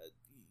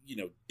 you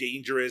know,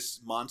 dangerous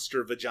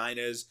monster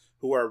vaginas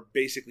who are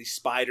basically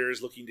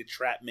spiders looking to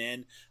trap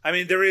men. I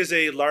mean, there is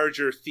a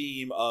larger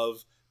theme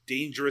of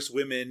dangerous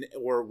women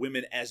or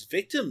women as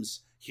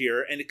victims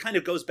here, and it kind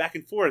of goes back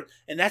and forth.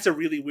 And that's a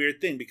really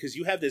weird thing because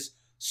you have this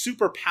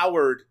super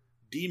powered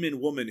demon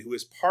woman who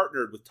is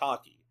partnered with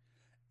Taki.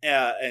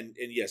 And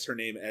yes, her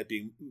name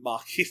being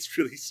Maki is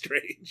really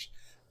strange.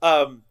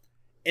 And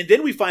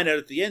then we find out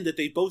at the end that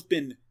they've both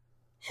been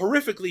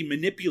horrifically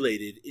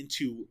manipulated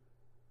into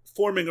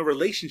forming a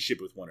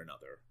relationship with one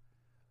another.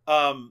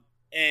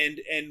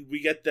 And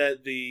we get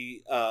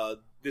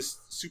this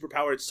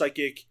superpowered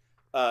psychic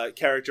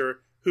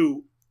character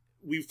who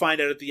we find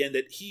out at the end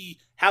that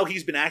how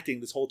he's been acting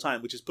this whole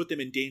time, which has put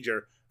them in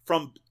danger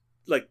from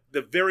like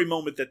the very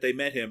moment that they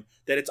met him,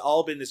 that it's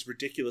all been this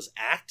ridiculous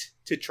act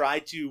to try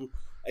to,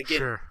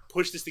 again,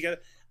 push this together.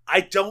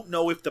 I don't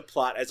know if the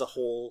plot as a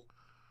whole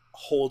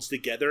holds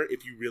together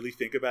if you really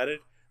think about it.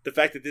 The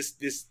fact that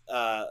this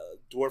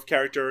dwarf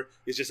character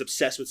is just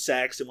obsessed with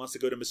sex and wants to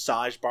go to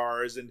massage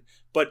bars,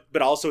 but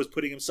also is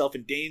putting himself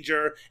in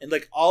danger, and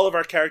like all of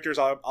our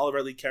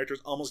lead characters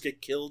almost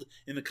get killed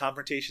in the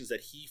confrontations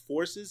that he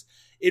forces.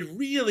 It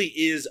really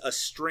is a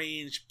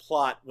strange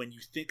plot when you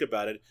think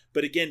about it.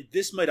 But again,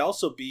 this might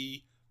also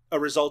be a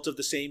result of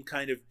the same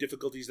kind of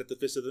difficulties that the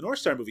Fist of the North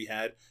Star movie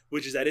had,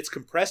 which is that it's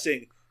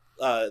compressing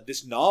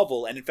this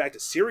novel, and in fact a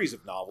series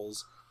of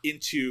novels,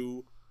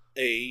 into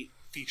a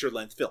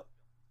feature-length film.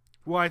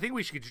 Well, I think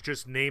we should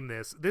just name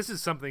this. This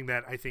is something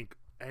that I think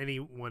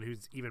anyone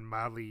who's even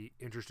mildly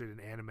interested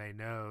in anime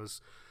knows.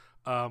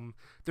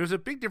 There's a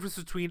big difference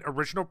between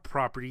original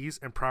properties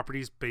and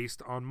properties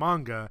based on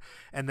manga,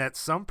 and that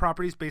some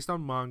properties based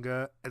on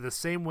manga, the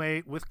same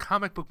way with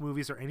comic book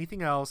movies or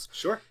anything else,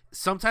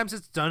 sometimes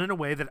it's done in a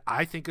way that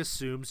I think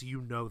assumes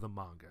you know the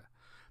manga.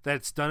 That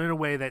it's done in a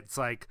way that's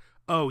like,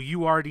 oh,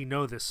 you already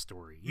know this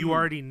story. You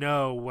already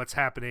know what's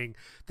happening.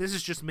 This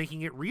is just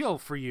making it real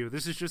for you.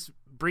 This is just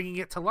bringing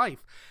it to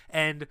life.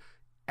 And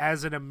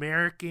as an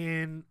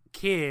American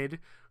kid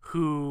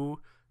who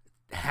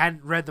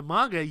hadn't read the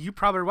manga, you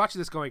probably are watching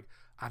this going,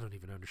 I don't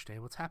even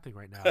understand what's happening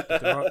right now.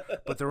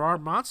 But there are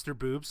monster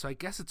boobs, so I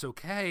guess it's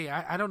okay.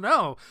 I don't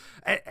know.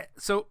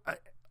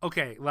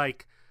 Okay,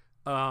 like,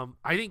 I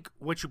think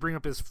what you bring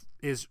up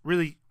is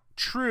really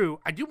true.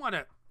 I do want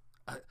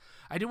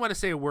to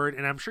say a word,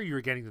 and I'm sure you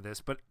were getting to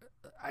this, but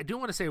I do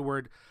want to say a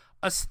word.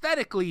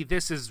 Aesthetically,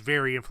 this is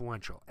very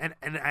influential, and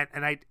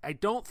I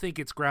don't think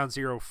it's ground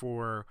zero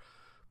for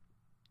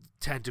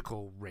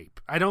tentacle rape.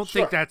 I don't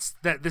think that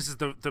this is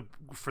the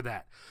for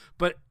that.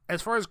 But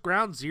as far as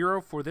ground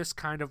zero for this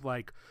kind of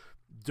like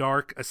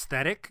dark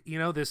aesthetic, you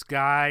know, this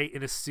guy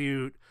in a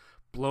suit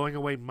blowing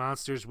away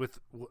monsters with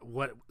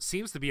what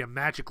seems to be a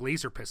magic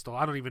laser pistol.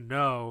 I don't even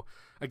know.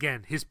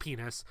 Again, his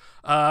penis.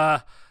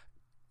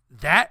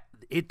 That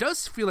it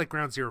does feel like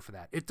ground zero for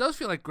that. It does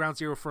feel like ground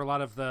zero for a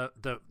lot of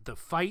the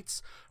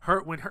fights.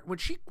 When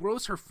she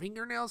grows her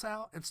fingernails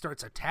out and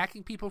starts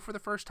attacking people for the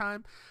first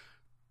time,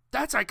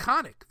 that's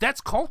iconic.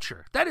 That's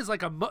culture. That is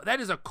like that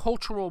is a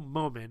cultural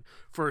moment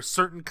for a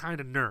certain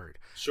kind of nerd.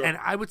 Sure. And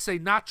I would say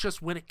not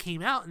just when it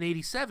came out in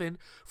 87,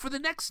 for the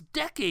next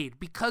decade,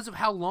 because of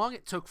how long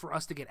it took for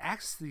us to get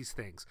access to these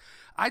things.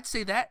 I'd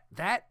say that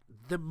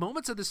the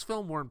moments of this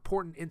film were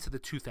important into the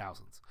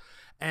 2000s.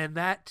 And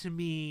that to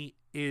me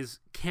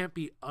can't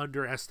be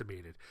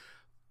underestimated.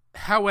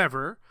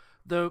 However,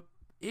 the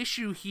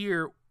issue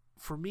here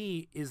for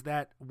me is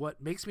that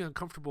what makes me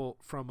uncomfortable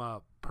from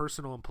a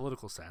personal and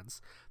political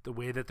sense, the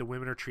way that the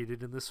women are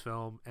treated in this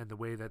film and the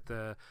way that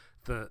the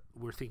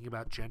we're thinking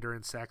about gender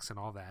and sex and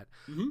all that,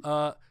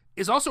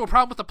 is also a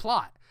problem with the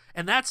plot.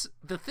 And that's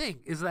the thing,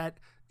 is that,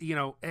 you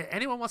know,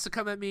 anyone wants to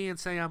come at me and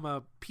say I'm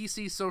a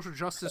PC social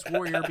justice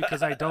warrior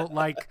because I don't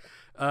like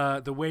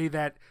the way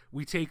that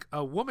we take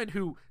a woman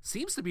who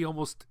seems to be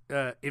almost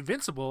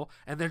invincible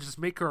and then just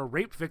make her a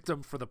rape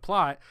victim for the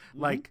plot.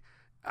 Like,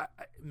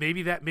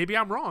 maybe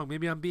I'm wrong.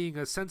 Maybe I'm being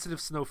a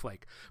sensitive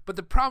snowflake. But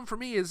the problem for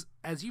me is,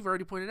 as you've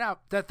already pointed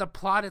out, that the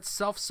plot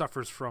itself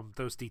suffers from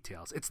those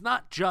details. It's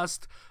not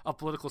just a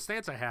political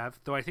stance I have,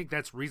 though I think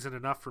that's reason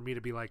enough for me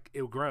to be like,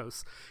 ew,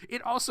 gross.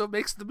 It also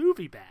makes the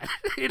movie bad.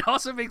 It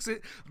also makes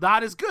it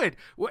not as good,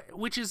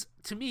 which is,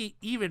 to me,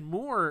 even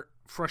more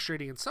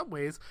frustrating in some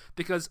ways,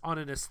 because on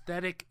an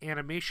aesthetic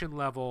animation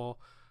level,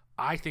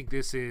 I think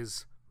this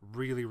is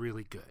really,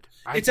 really good.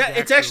 It's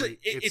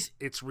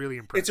really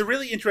impressive. It's a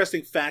really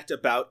interesting fact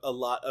about a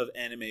lot of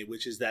anime,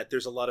 which is that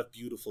there's a lot of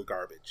beautiful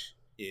garbage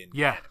in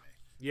anime.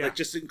 Yeah, like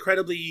just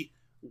incredibly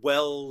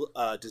well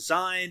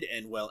designed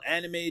and well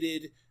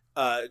animated,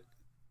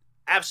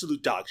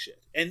 absolute dog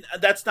shit. And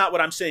that's not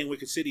what I'm saying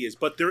Wicked City is,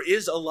 but there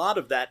is a lot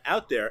of that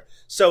out there.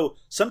 So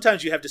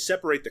sometimes you have to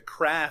separate the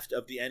craft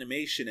of the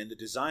animation and the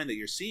design that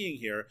you're seeing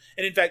here.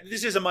 And in fact,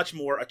 this is a much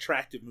more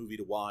attractive movie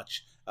to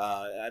watch.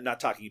 I'm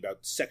not talking about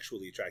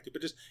sexually attractive,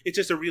 but it's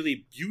just a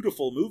really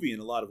beautiful movie in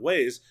a lot of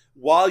ways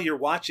while you're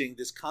watching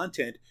this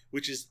content,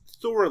 which is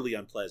thoroughly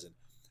unpleasant.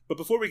 But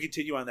before we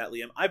continue on that,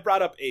 Liam, I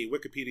brought up a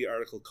Wikipedia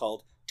article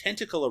called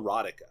Tentacle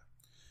Erotica.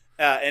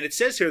 And it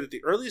says here that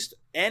the earliest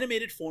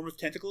animated form of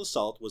tentacle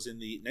assault was in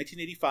the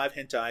 1985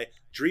 hentai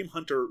Dream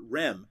Hunter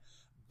Rem.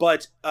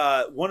 But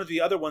one of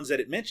the other ones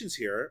that it mentions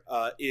here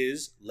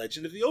is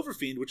Legend of the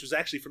Overfiend, which was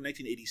actually from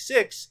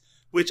 1986,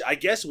 which I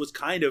guess was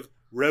kind of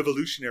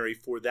revolutionary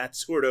for that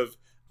sort of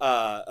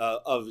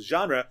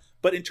genre.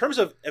 But in terms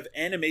of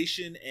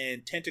animation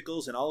and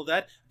tentacles and all of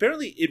that,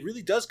 apparently it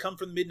really does come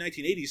from the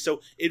mid-1980s.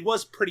 So it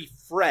was pretty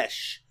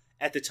fresh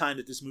at the time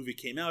that this movie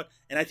came out.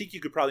 And I think you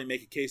could probably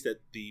make a case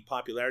that the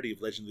popularity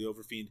of Legend of the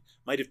Overfiend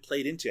might have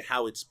played into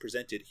how it's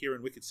presented here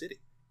in Wicked City.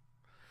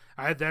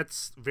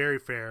 That's very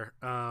fair.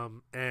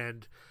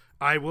 And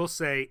I will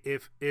say,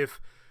 if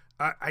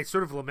I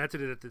sort of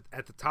lamented it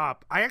at the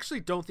top, I actually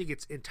don't think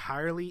it's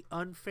entirely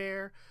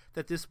unfair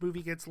that this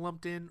movie gets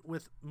lumped in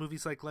with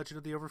movies like Legend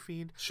of the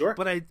Overfiend. Sure.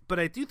 But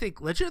I do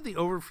think Legend of the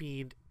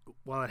Overfiend,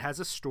 while it has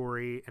a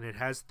story and it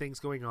has things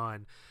going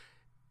on,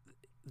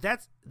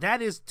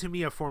 that is to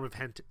me a form of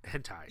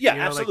hentai. Yeah,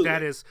 absolutely.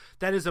 Like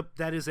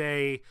that is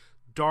a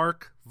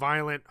dark,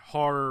 violent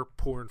horror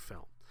porn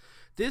film.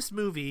 This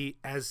movie,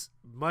 as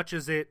much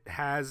as it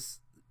has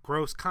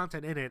gross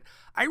content in it,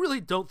 I really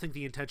don't think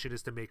the intention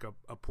is to make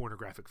a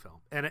pornographic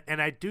film.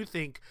 And I do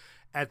think,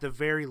 at the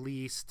very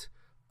least,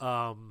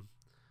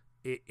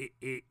 it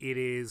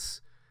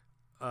is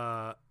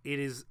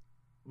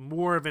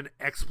more of an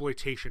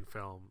exploitation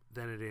film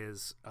than it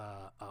is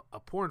a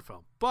porn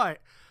film. But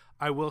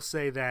I will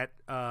say that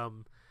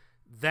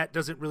that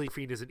doesn't really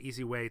feed as an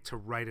easy way to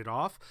write it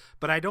off.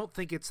 But I don't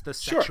think it's the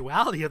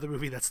sexuality of the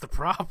movie that's the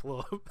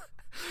problem.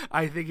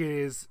 I think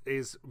it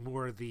is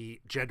more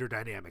the gender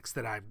dynamics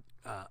that I'm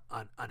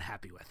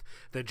unhappy with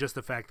than just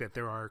the fact that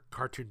there are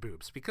cartoon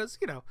boobs. Because,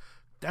 you know,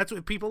 that's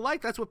what people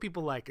like. That's what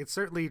people like. It's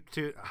certainly,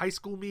 to high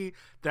school me,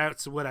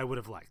 that's what I would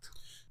have liked.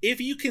 If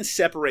you can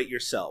separate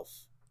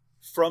yourself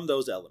from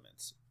those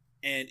elements,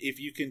 and if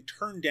you can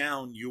turn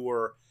down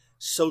your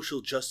social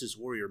justice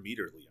warrior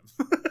meter, Liam.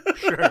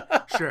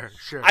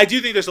 Sure. I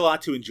do think there's a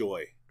lot to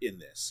enjoy in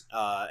this.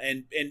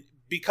 And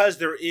because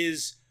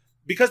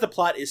the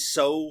plot is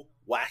so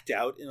whacked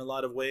out in a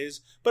lot of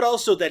ways, but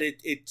also that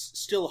it's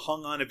still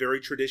hung on a very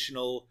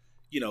traditional,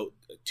 you know,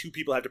 two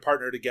people have to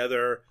partner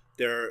together.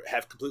 They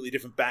have completely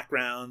different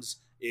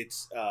backgrounds.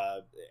 It's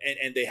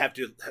and they have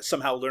to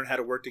somehow learn how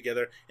to work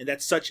together. And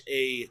that's such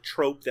a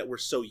trope that we're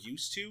so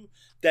used to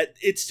that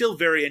it's still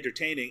very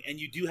entertaining. And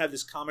you do have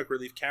this comic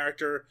relief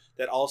character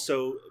that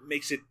also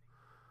makes it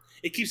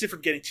keeps it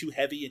from getting too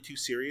heavy and too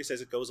serious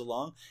as it goes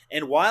along.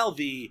 And while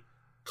the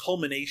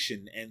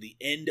culmination and the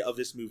end of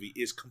this movie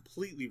is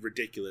completely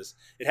ridiculous,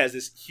 it has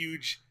this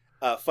huge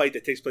fight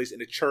that takes place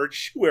in a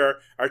church where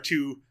our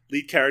two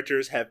lead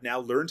characters have now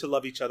learned to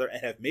love each other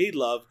and have made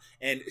love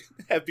and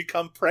have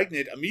become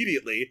pregnant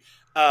immediately.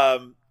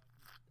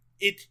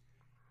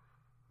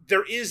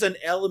 There is an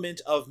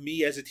element of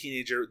me as a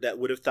teenager that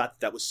would have thought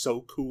that was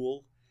so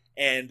cool,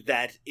 and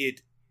that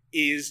it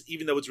is,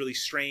 even though it's really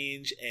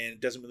strange and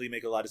doesn't really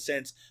make a lot of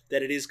sense,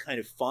 that it is kind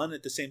of fun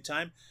at the same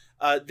time.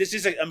 this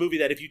is a movie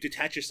that if you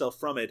detach yourself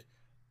from it,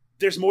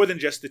 there's more than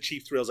just the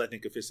cheap thrills, I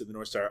think, of Fist of the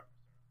North Star.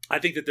 I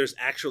think that there's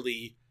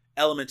actually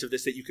elements of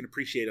this that you can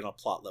appreciate on a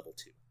plot level,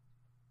 too.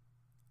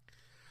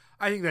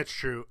 I think that's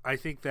true. I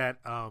think that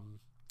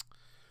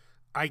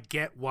I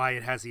get why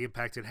it has the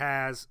impact it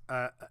has,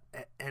 and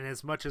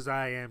as much as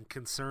I am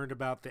concerned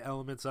about the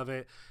elements of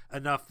it,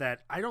 enough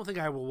that I don't think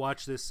I will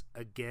watch this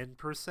again,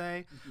 per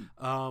se.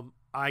 Mm-hmm.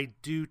 I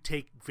do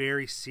take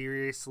very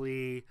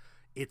seriously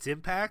its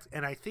impact,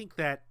 and I think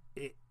that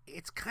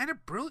it's kind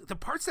of brilliant. The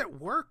parts that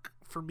work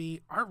for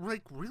me are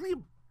like really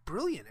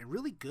brilliant and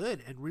really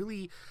good and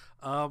really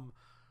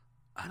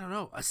I don't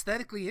know,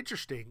 aesthetically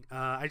interesting.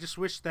 I just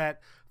wish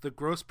that the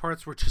gross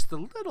parts were just a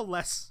little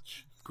less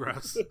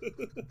gross.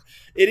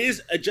 It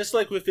is just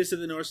like with Fist of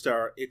the North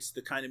Star. It's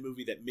the kind of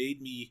movie that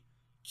made me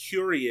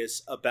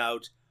curious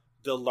about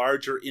the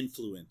larger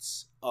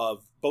influence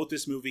of both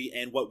this movie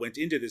and what went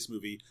into this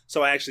movie.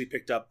 So I actually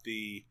picked up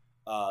the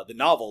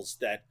novels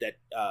that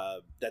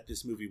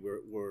this movie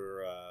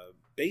were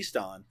based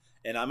on,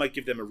 and I might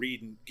give them a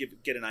read and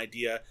get an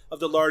idea of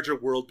the larger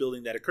world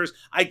building that occurs.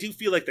 I do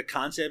feel like the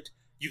concept,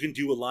 you can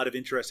do a lot of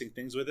interesting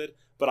things with it,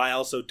 but I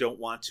also don't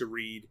want to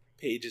read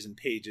pages and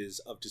pages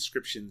of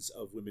descriptions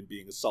of women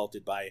being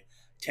assaulted by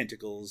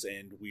tentacles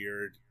and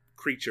weird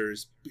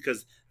creatures,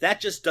 because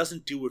that just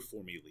doesn't do it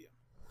for me, Liam.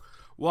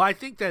 Well, I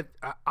think that,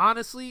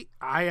 honestly,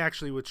 I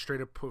actually would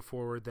straight up put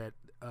forward that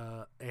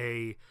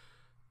a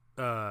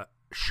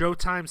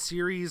Showtime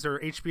series or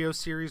HBO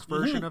series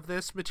version of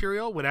this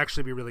material would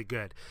actually be really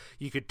good.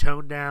 You could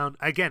tone down,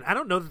 again, I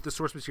don't know that the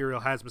source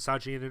material has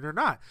misogyny in it or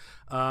not,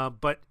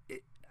 but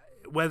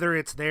whether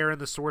it's there in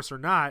the source or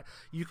not,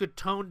 you could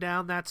tone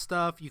down that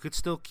stuff. You could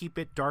still keep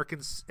it dark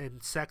and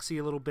sexy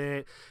a little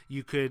bit.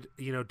 You could,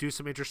 do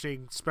some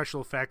interesting special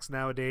effects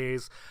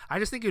nowadays. I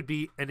just think it would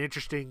be an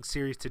interesting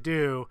series to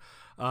do.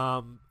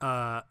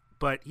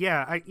 But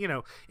yeah,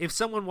 if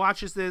someone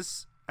watches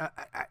this,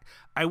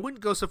 I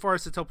wouldn't go so far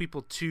as to tell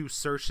people to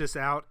search this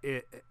out,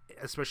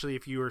 especially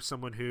if you are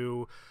someone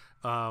who,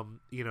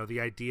 the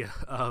idea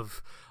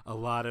of a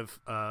lot of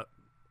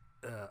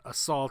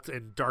assault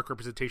and dark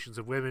representations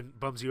of women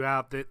bums you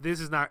out. That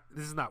this is not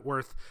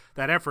worth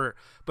that effort.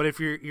 But if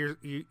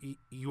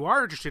you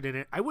are interested in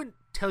it, I wouldn't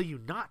tell you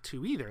not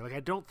to either. Like, I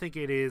don't think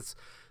it is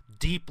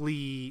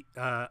deeply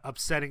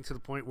upsetting to the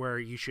point where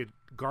you should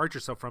guard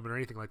yourself from it or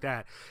anything like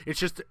that. It's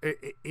just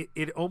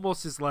it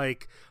almost is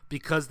like,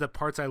 because the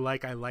parts I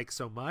like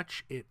so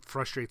much, it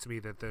frustrates me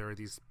that there are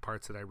these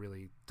parts that I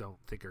really don't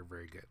think are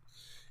very good.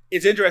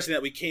 It's interesting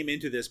that we came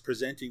into this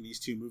presenting these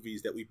two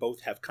movies that we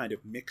both have kind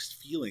of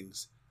mixed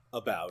feelings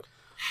about.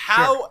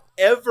 Sure.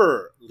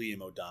 However,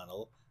 Liam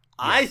O'Donnell, yes,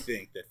 I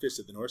think that Fist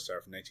of the North Star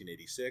from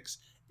 1986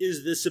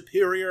 is the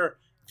superior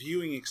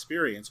viewing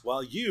experience,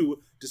 while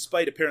you,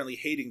 despite apparently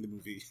hating the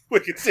movie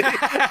Wicked City.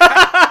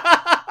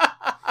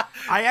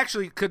 I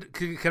actually could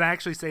I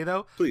actually say,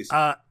 though, please,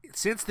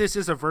 since this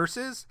is a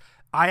versus,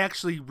 I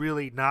actually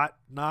really, not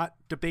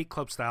debate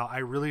club style, I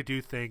really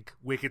do think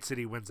Wicked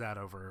City wins out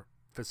over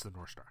Fist of the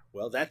North Star.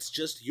 Well, that's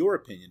just your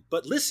opinion.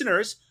 But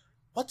listeners,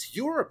 what's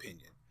your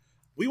opinion?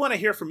 We want to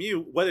hear from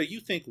you whether you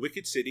think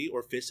Wicked City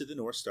or Fist of the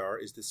North Star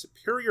is the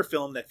superior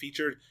film that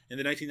featured in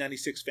the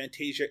 1996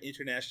 Fantasia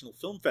International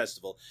Film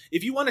Festival.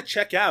 If you want to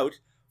check out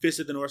Fist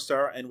of the North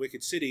Star and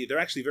Wicked City, they're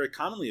actually very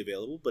commonly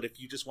available, but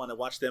if you just want to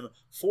watch them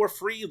for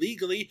free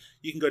legally,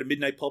 you can go to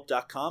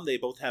midnightpulp.com. They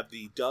both have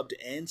the dubbed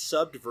and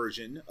subbed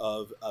version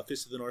of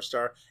Fist of the North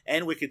Star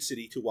and Wicked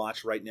City to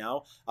watch right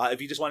now.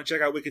 If you just want to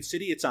check out Wicked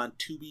City, it's on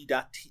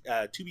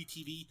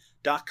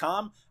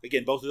TubiTV.com.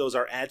 Again, both of those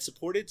are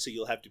ad-supported, so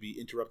you'll have to be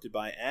interrupted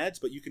by ads,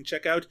 but you can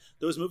check out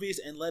those movies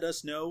and let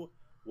us know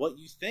what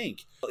you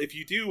think. If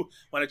you do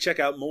want to check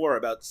out more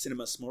about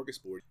Cinema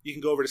Smorgasbord, you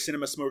can go over to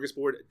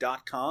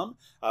cinemasmorgasbord.com,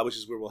 which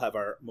is where we'll have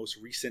our most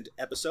recent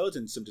episodes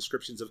and some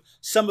descriptions of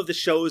some of the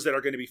shows that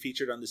are going to be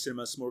featured on the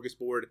Cinema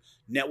Smorgasbord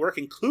network,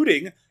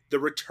 including the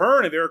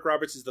return of Eric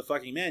Roberts is the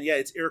Fucking Man. Yeah,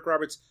 it's Eric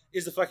Roberts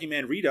is the Fucking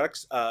Man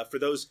Redux. For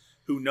those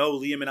who know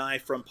Liam and I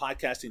from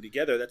podcasting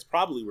together, that's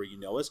probably where you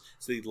know us.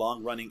 It's the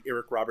long-running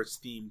Eric Roberts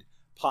themed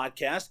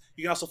podcast.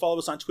 You can also follow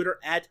us on Twitter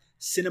at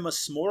Cinema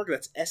Smorg.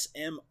 That's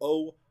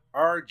SMORG.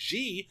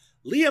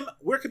 Liam,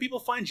 where can people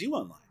find you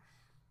online?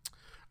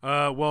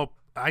 Well,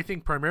 I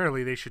think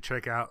primarily they should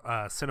check out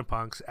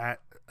Cinepunx at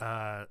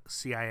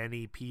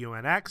CINEPUNX.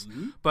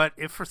 Mm-hmm. But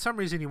if for some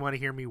reason you want to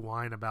hear me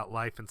whine about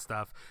life and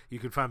stuff, you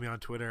can find me on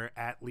Twitter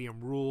at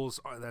Liam Rules.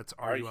 That's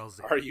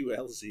RULZ.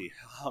 RULZ.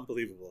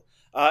 Unbelievable.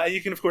 And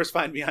you can, of course,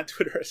 find me on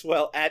Twitter as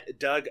well at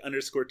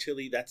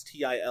Doug_Tilley. That's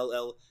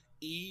TILLEY.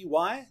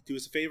 Do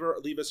us a favor,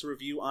 leave us a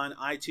review on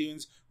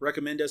iTunes,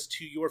 recommend us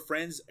to your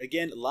friends.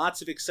 Again,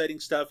 lots of exciting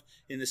stuff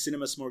in the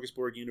Cinema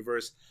Smorgasbord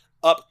universe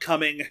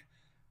upcoming.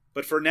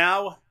 But for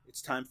now,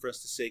 it's time for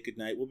us to say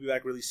goodnight. We'll be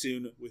back really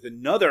soon with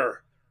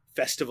another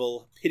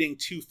festival pitting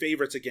two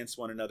favorites against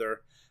one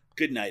another.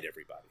 Good night,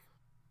 everybody.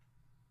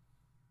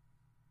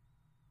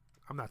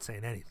 I'm not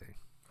saying anything.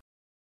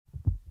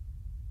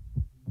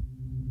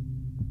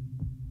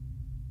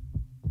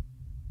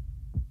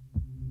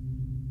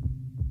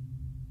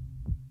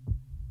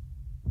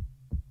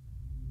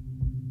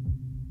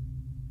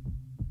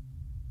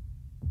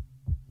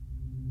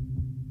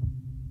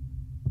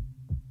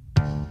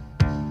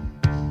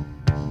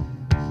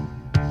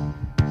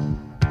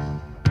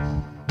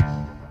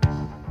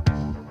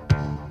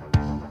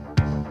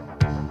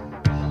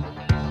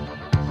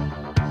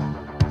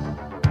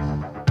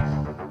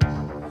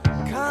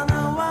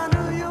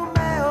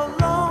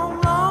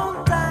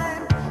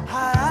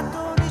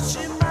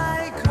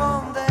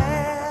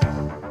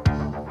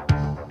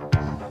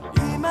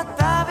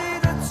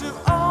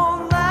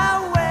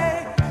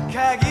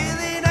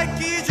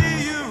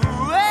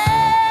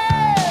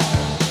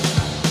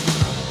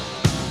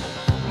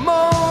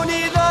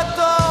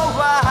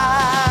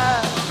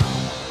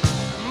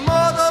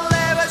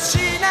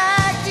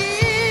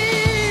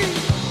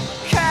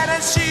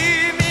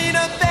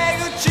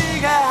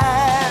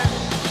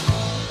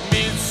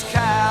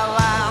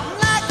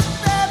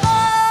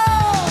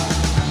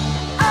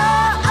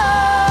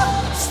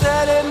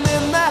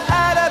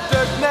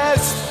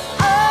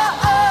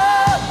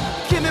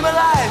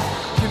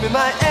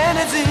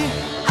 energy.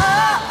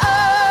 Oh,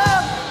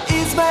 oh,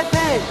 it's my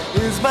pain,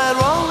 it's my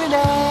wrong.